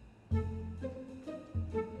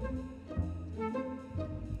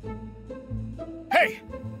 Hey!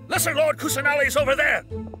 Lesser Lord Kusanali's over there!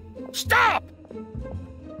 Stop!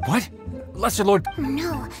 What? Lesser Lord... Oh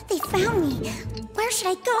no, they found me. Where should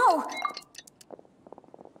I go?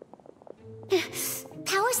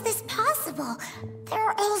 How is this possible? There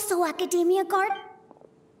are also Academia guards.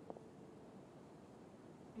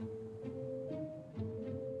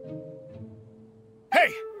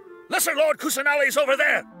 Hey! Lesser Lord Kusanali's over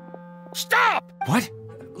there! Stop! What?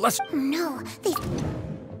 Oh no, they...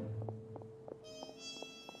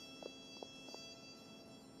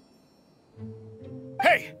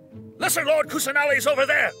 Hey! Lesser Lord Kusanali's over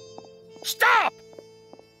there! Stop!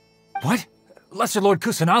 What? Lesser Lord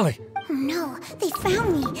Kusanali? Oh no, they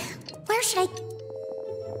found me. Where should I...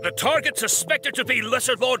 The target suspected to be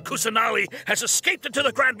Lesser Lord Kusanali has escaped into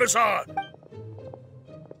the Grand Bazaar!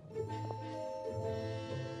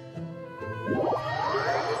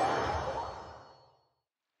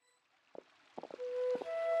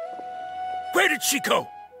 Where did she go?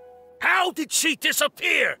 How did she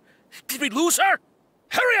disappear? Did we lose her?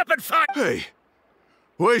 Hurry up and find— Hey,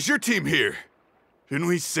 why is your team here? Didn't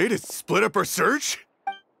we say to split up our search?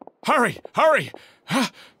 Hurry! Hurry!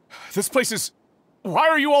 This place is... Why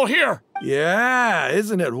are you all here? Yeah,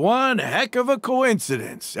 isn't it one heck of a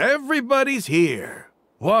coincidence? Everybody's here.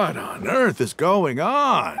 What on earth is going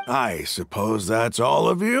on? I suppose that's all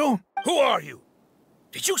of you? Who are you?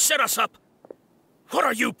 Did you set us up? What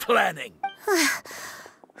are you planning?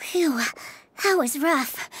 Phew, that was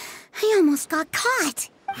rough. I almost got caught.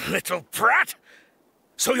 Little brat!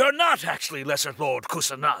 So you're not actually Lesser Lord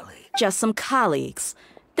Kusanali? Just some colleagues.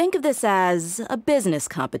 Think of this as a business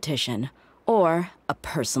competition, or a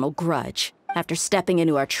personal grudge. After stepping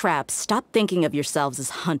into our traps, stop thinking of yourselves as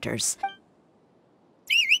hunters.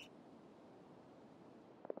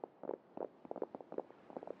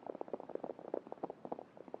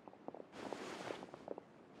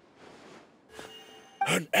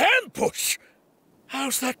 An ambush?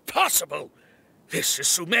 How's that possible? This is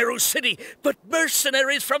Sumeru City, but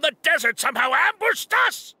mercenaries from the desert somehow ambushed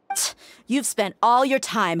us! You've spent all your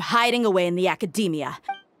time hiding away in the academia.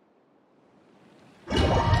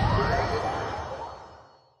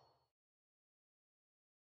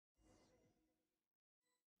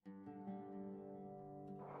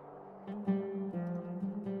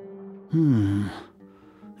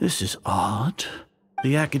 This is odd.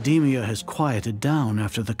 The academia has quieted down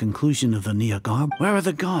after the conclusion of the Niagar. Where are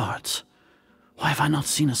the guards? Why have I not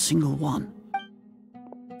seen a single one?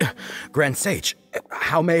 Grand Sage,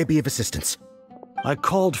 how may I be of assistance? I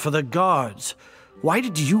called for the guards. Why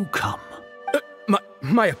did you come?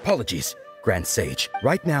 My apologies, Grand Sage.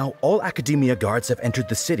 Right now, all Academia guards have entered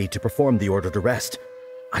the city to perform the ordered arrest.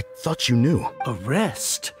 I thought you knew.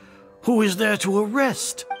 Arrest? Who is there to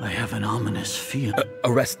arrest? I have an ominous feeling.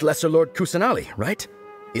 Arrest Lesser Lord Kusanali, right?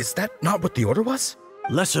 Is that not what the order was?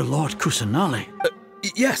 Lesser Lord Kusanali?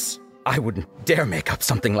 Yes. I wouldn't dare make up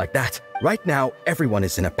something like that. Right now, everyone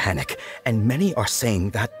is in a panic, and many are saying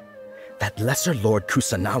that Lesser Lord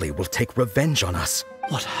Kusanali will take revenge on us.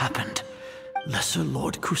 What happened? Lesser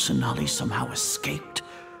Lord Kusanali somehow escaped?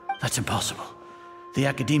 That's impossible. The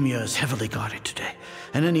Academia is heavily guarded today,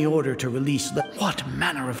 and any order to release what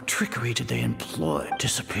manner of trickery did they employ?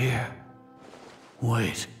 Disappear?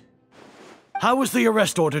 Wait. How was the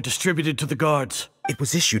arrest order distributed to the guards? It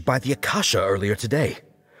was issued by the Akasha earlier today.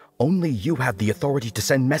 Only you have the authority to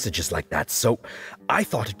send messages like that, so I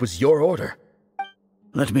thought it was your order.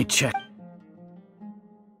 Let me check.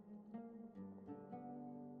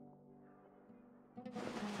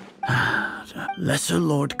 Lesser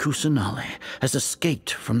Lord Kusanali has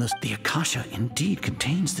escaped from the Akasha indeed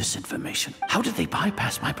contains this information. How did they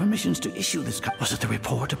bypass my permissions to issue this? Was it the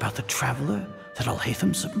report about the traveler that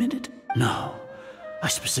Alhaitham submitted? No. I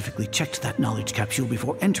specifically checked that knowledge capsule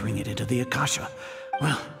before entering it into the Akasha.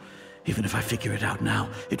 Well, even if I figure it out now,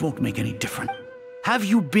 it won't make any difference. Have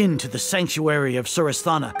you been to the sanctuary of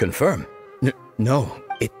Surasthana? Confirm. No.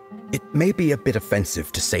 It may be a bit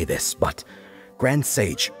offensive to say this, but Grand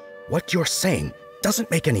Sage, what you're saying doesn't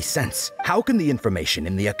make any sense. How can the information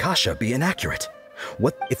in the Akasha be inaccurate?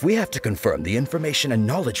 What if we have to confirm the information and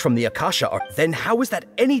knowledge from the Akasha are, then how is that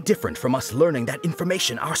any different from us learning that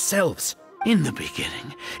information ourselves? In the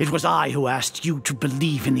beginning, it was I who asked you to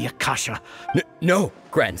believe in the Akasha. No,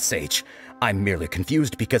 Grand Sage. I'm merely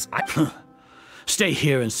confused because I... Stay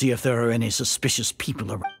here and see if there are any suspicious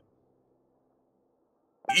people around.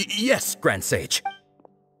 Yes, Grand Sage.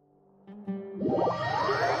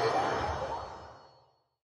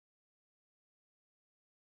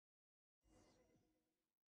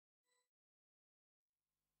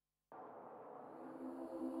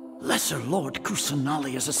 Lesser Lord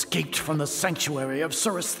Kusanali has escaped from the sanctuary of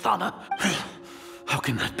Surasthana. How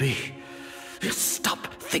can that be?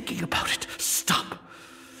 Stop thinking about it. Stop.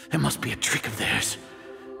 It must be a trick of theirs.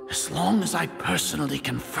 As long as I personally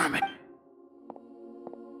confirm it.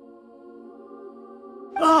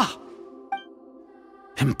 Ah!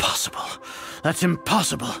 Impossible. That's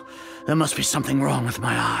impossible. There must be something wrong with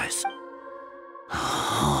my eyes.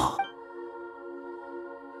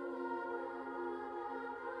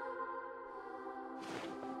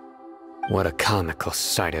 What a comical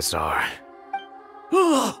sight, Azar.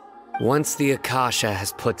 Once the Akasha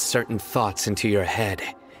has put certain thoughts into your head,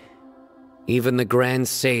 even the Grand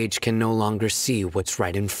Sage can no longer see what's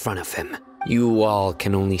right in front of him. You all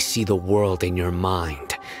can only see the world in your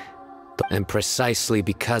mind. And precisely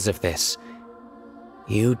because of this,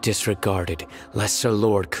 you disregarded Lesser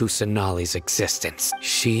Lord Kusanali's existence.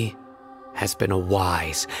 She has been a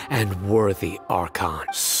wise and worthy Archon.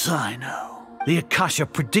 Sino. The Akasha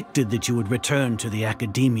predicted that you would return to the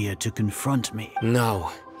Academia to confront me.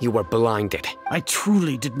 No, you were blinded. I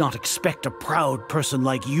truly did not expect a proud person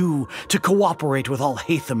like you to cooperate with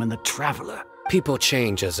Alhaitham and the Traveler. People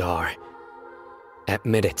change, Azar.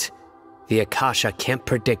 Admit it. The Akasha can't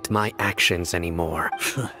predict my actions anymore.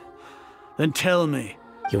 Then tell me.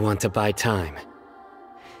 You want to buy time?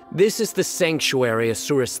 This is the sanctuary of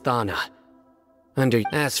Surasthana.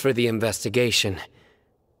 As for the investigation,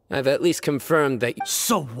 I've at least confirmed that—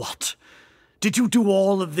 So what? Did you do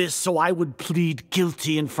all of this so I would plead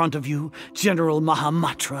guilty in front of you, General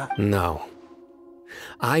Mahamatra? No.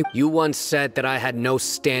 You once said that I had no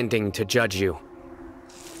standing to judge you.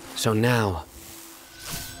 So now,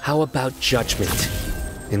 how about judgment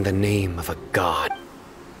in the name of a god?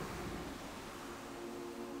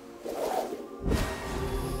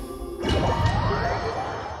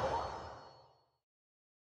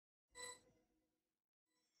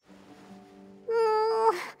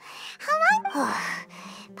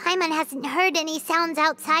 Paimon hasn't heard any sounds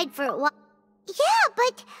outside for a while. Yeah,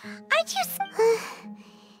 but aren't you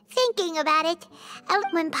thinking about it?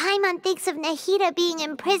 When Paimon thinks of Nahida being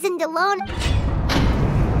imprisoned alone...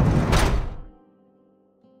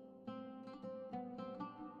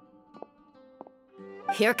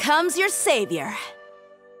 Here comes your savior.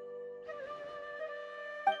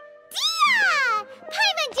 Dia!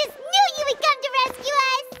 Paimon just knew you would come to rescue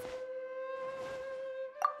us!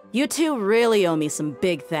 You two really owe me some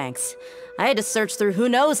big thanks. I had to search through who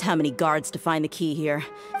knows how many guards to find the key here.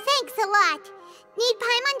 Thanks a lot. Need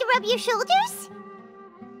Paimon to rub your shoulders?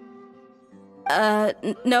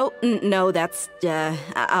 No, that's,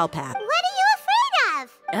 I'll pass. What are you afraid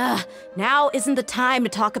of? Now isn't the time to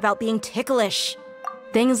talk about being ticklish.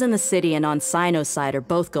 Things in the city and on Sino's side are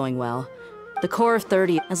both going well. The Core of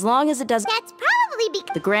 30, as long as it does— That's probably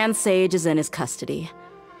because— The Grand Sage is in his custody.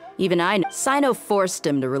 Even I know. Sino forced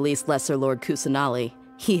him to release Lesser Lord Kusanali.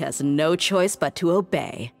 He has no choice but to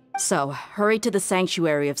obey. So, hurry to the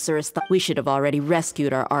sanctuary of Surasthana. We should have already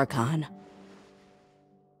rescued our Archon.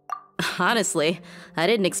 Honestly, I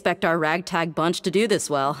didn't expect our ragtag bunch to do this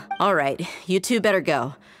well. Alright, you two better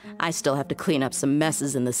go. I still have to clean up some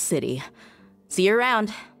messes in the city. See you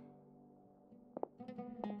around.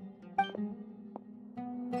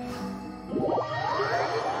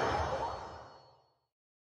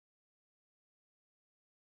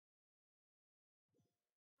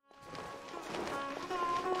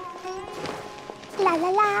 La la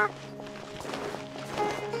la.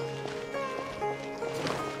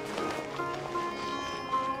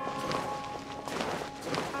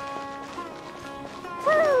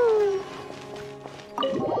 Woo!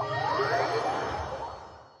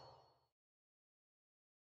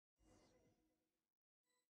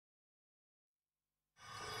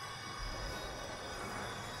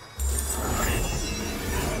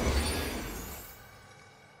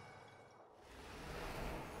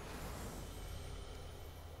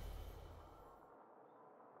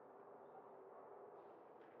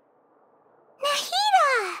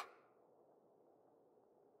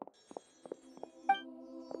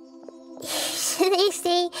 They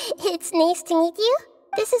say it's nice to meet you.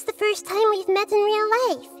 This is the first time we've met in real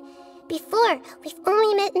life. Before, we've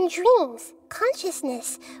only met in dreams,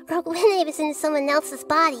 consciousness, or when I was in someone else's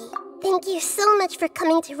body. Thank you so much for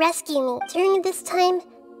coming to rescue me. During this time,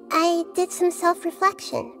 I did some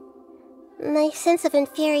self-reflection. My sense of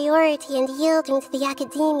inferiority and yielding to the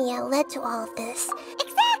academia led to all of this.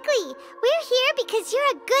 Exactly! Exactly! We're here because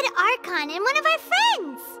you're a good Archon and one of our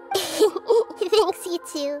friends! Thanks, you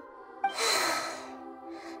two.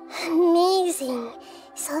 Amazing.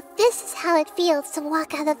 So this is how it feels to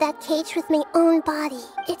walk out of that cage with my own body.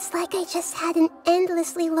 It's like I just had an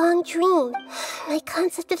endlessly long dream. My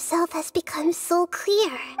concept of self has become so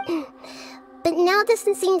clear. But now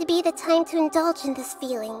doesn't seem to be the time to indulge in this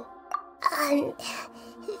feeling.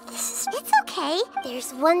 It's okay.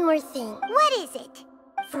 There's one more thing. What is it?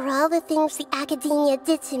 For all the things the Academia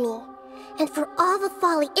did to me, and for all the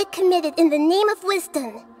folly it committed in the name of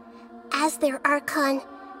wisdom, as their Archon,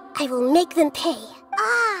 I will make them pay.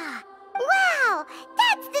 Ah! Wow!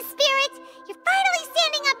 That's the spirit! You're finally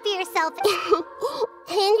standing up for yourself!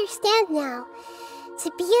 I understand now.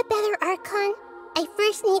 To be a better Archon, I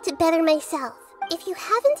first need to better myself. If you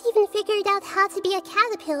haven't even figured out how to be a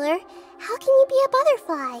caterpillar, how can you be a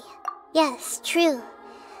butterfly? Yes, true.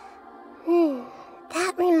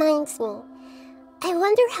 That reminds me. I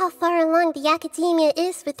wonder how far along the Academia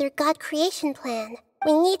is with their god creation plan.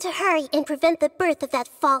 We need to hurry and prevent the birth of that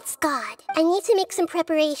false god. I need to make some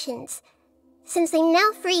preparations. Since I'm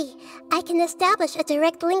now free, I can establish a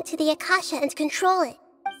direct link to the Akasha and control it.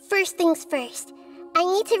 First things first, I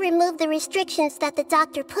need to remove the restrictions that the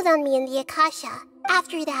doctor put on me in the Akasha.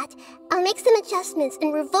 After that, I'll make some adjustments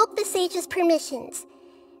and revoke the sage's permissions.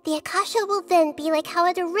 The Akasha will then be like how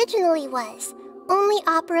it originally was, only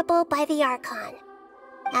operable by the Archon.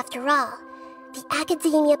 After all, the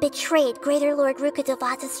Academia betrayed Greater Lord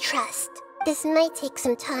Rukkhadevata's trust. This might take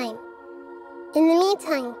some time. In the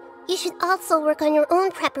meantime, you should also work on your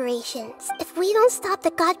own preparations. If we don't stop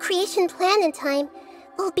the god creation plan in time,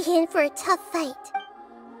 we'll be in for a tough fight.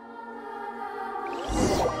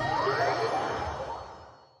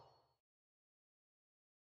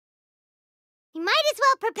 You might as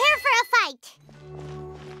well prepare for a fight.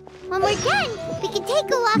 When we're done, we can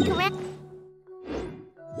take a walk around.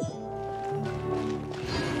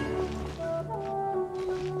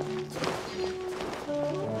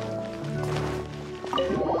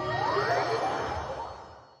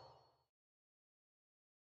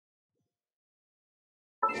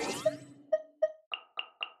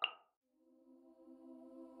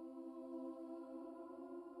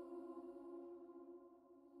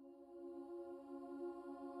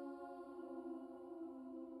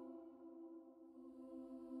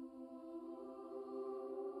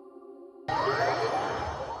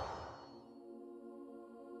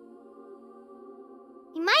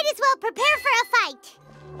 You might as well prepare for a fight.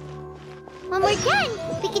 When we're done,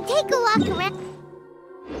 we can take a walk around.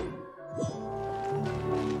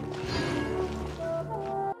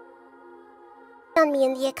 On me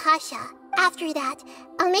in the Akasha. After that,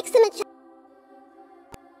 I'll make some adjustments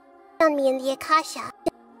on me in the Akasha.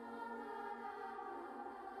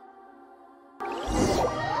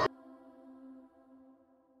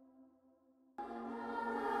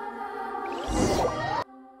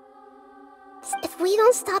 If we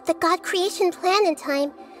don't stop the god creation plan in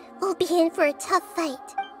time, we'll be in for a tough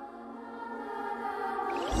fight.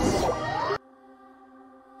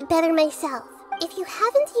 Better myself. If you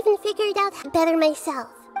haven't even figured out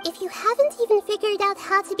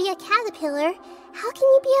how to be a caterpillar, how can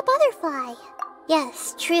you be a butterfly?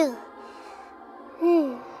 Yes, true.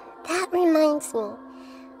 That reminds me.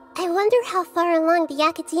 I wonder how far along the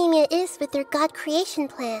Academia is with their god creation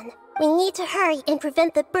plan. We need to hurry and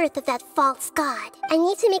prevent the birth of that false god. I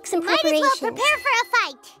need to make some preparations. Might as well prepare for a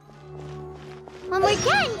fight. When we're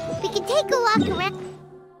done, we can take a walk around.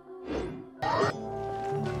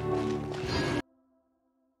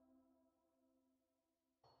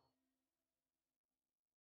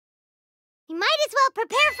 You might as well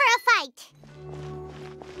prepare for a fight.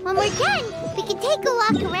 When we're done, we can take a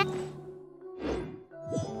walk around.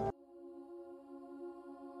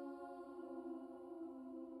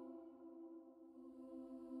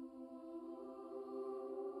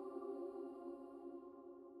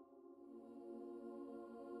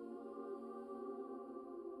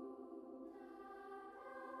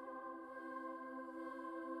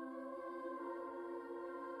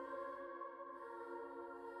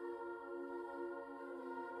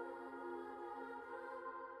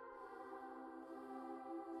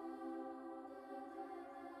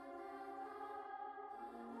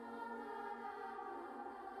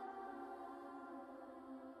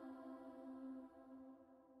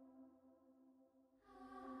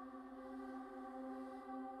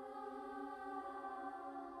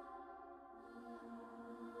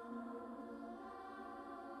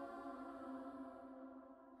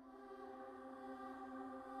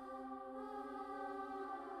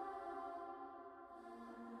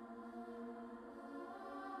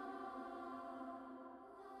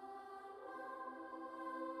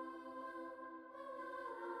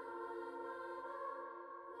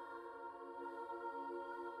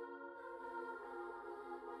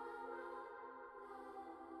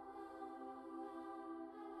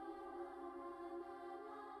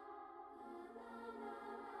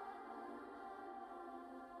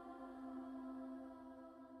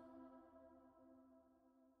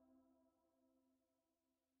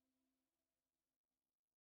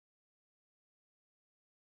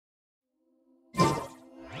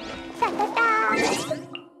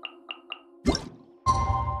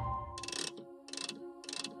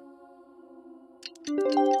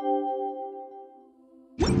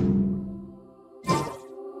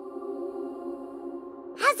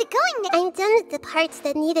 I'm done with the parts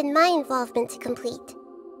that needed my involvement to complete.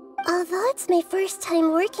 Although it's my first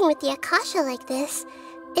time working with the Akasha like this,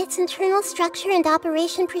 its internal structure and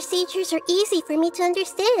operation procedures are easy for me to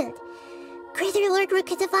understand. Greater Lord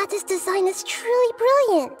Rukkhadevata's design is truly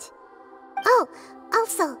brilliant. Oh,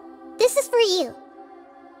 also, this is for you.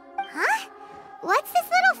 Huh? What's this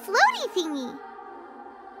little floaty thingy?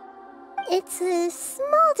 It's a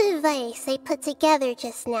small device I put together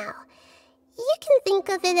just now. You can think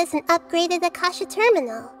of it as an upgraded Akasha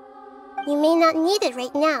terminal. You may not need it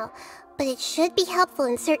right now, but it should be helpful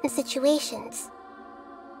in certain situations.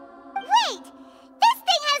 Wait! This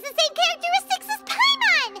thing has the same characteristics as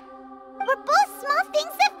Paimon! We're both small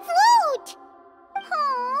things that float!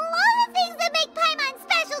 Oh, all the things that make Paimon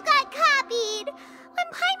special got copied! When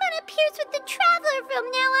Paimon appears with the Traveler from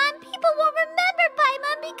now on, people won't remember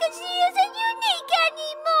Paimon because she isn't unique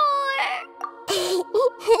anymore!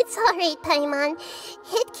 It's alright, Paimon.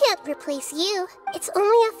 It can't replace you. It's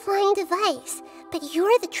only a flying device, but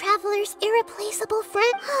you're the Traveler's irreplaceable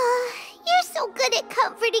friend. You're so good at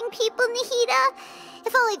comforting people, Nahida.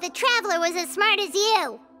 If only the Traveler was as smart as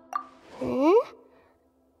you.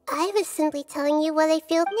 I was simply telling you what I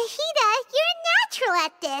feel. Nahida, you're natural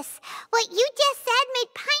at this. What you just said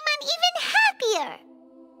made Paimon even happier.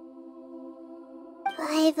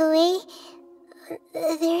 By the way,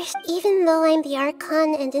 even though I'm the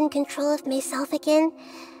Archon and in control of myself again,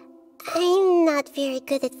 I'm not very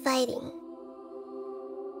good at fighting.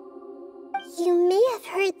 You may have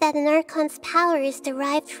heard that an Archon's power is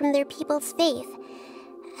derived from their people's faith.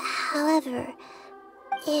 However,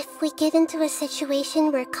 if we get into a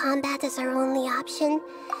situation where combat is our only option,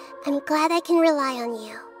 I'm glad I can rely on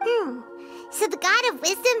you. So the God of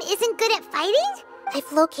Wisdom isn't good at fighting?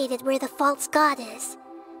 I've located where the false god is.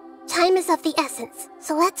 Time is of the essence,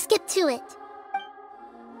 so let's skip to it.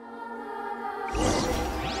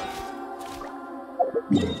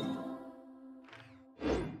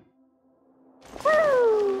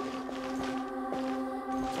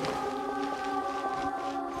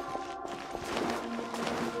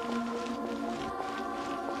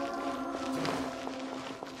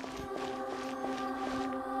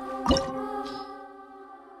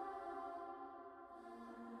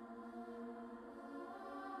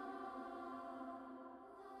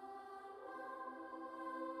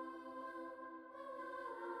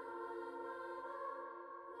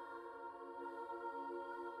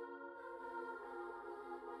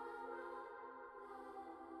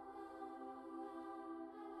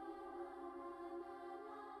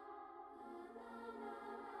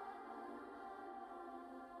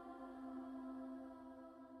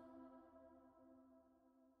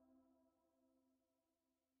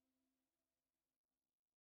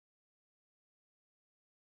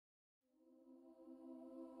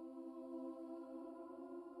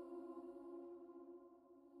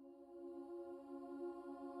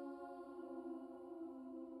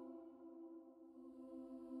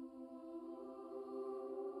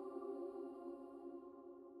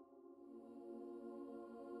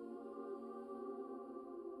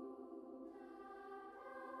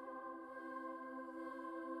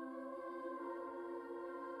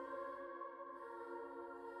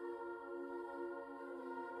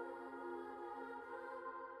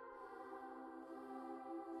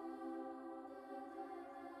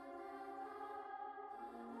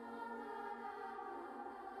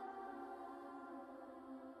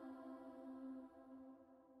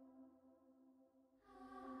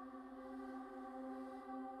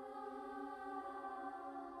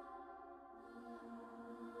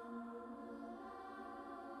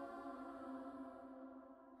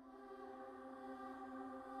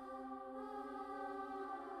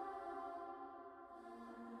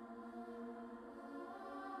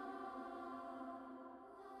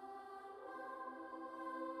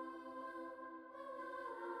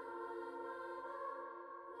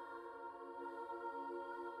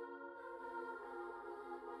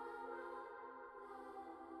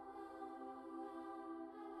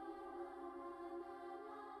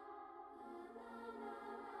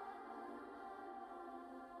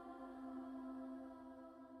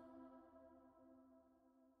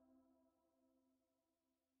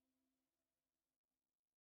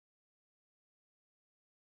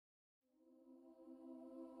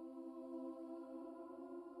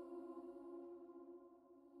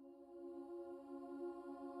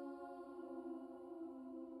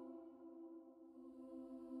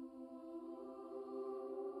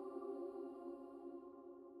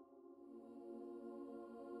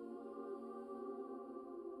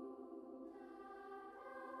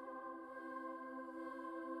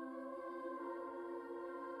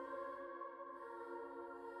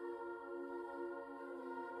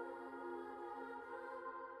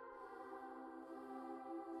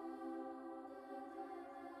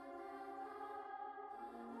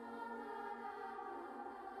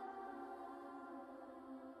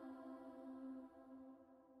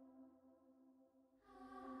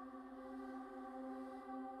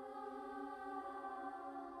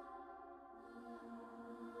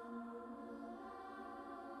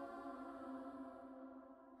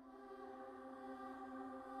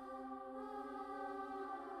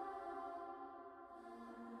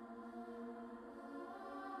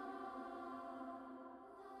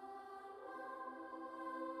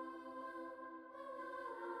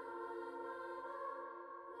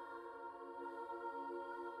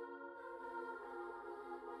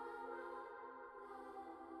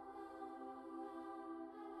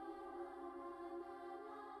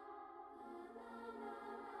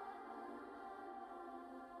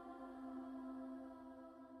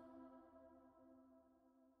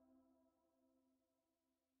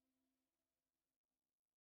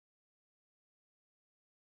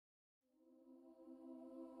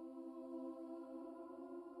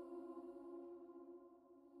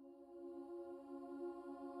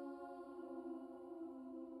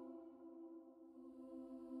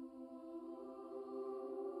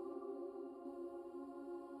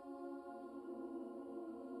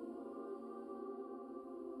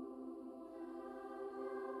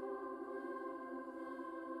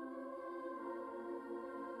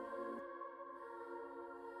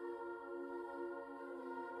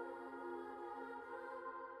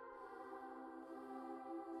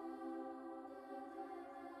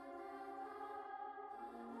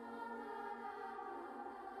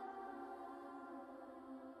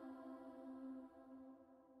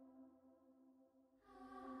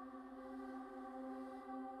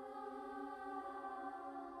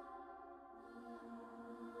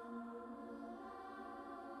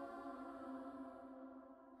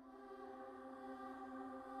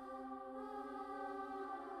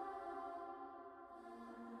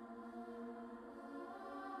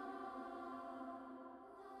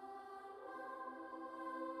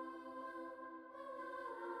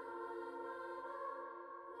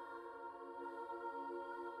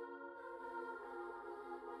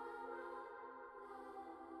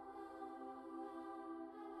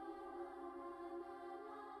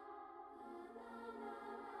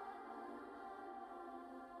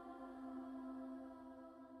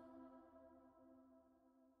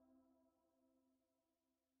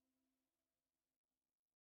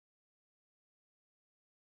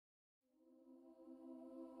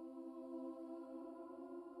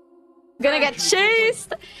 Gonna get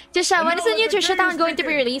chased. Trisha, when is the new Trisha Town going to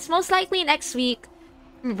be released? Most likely next week.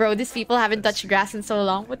 Bro, these people haven't touched grass in so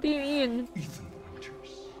long. What do you mean?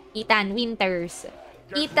 Ethan Winters.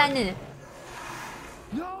 Ethan.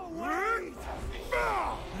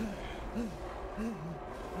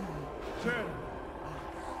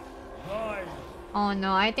 Oh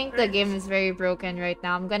no, I think the game is very broken right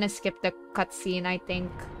now. I'm gonna skip the cutscene, I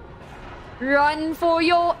think. Run for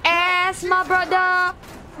your ass, my brother!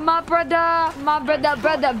 My brother! My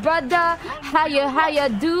brother! How you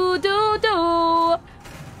do?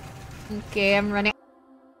 Okay, I'm running.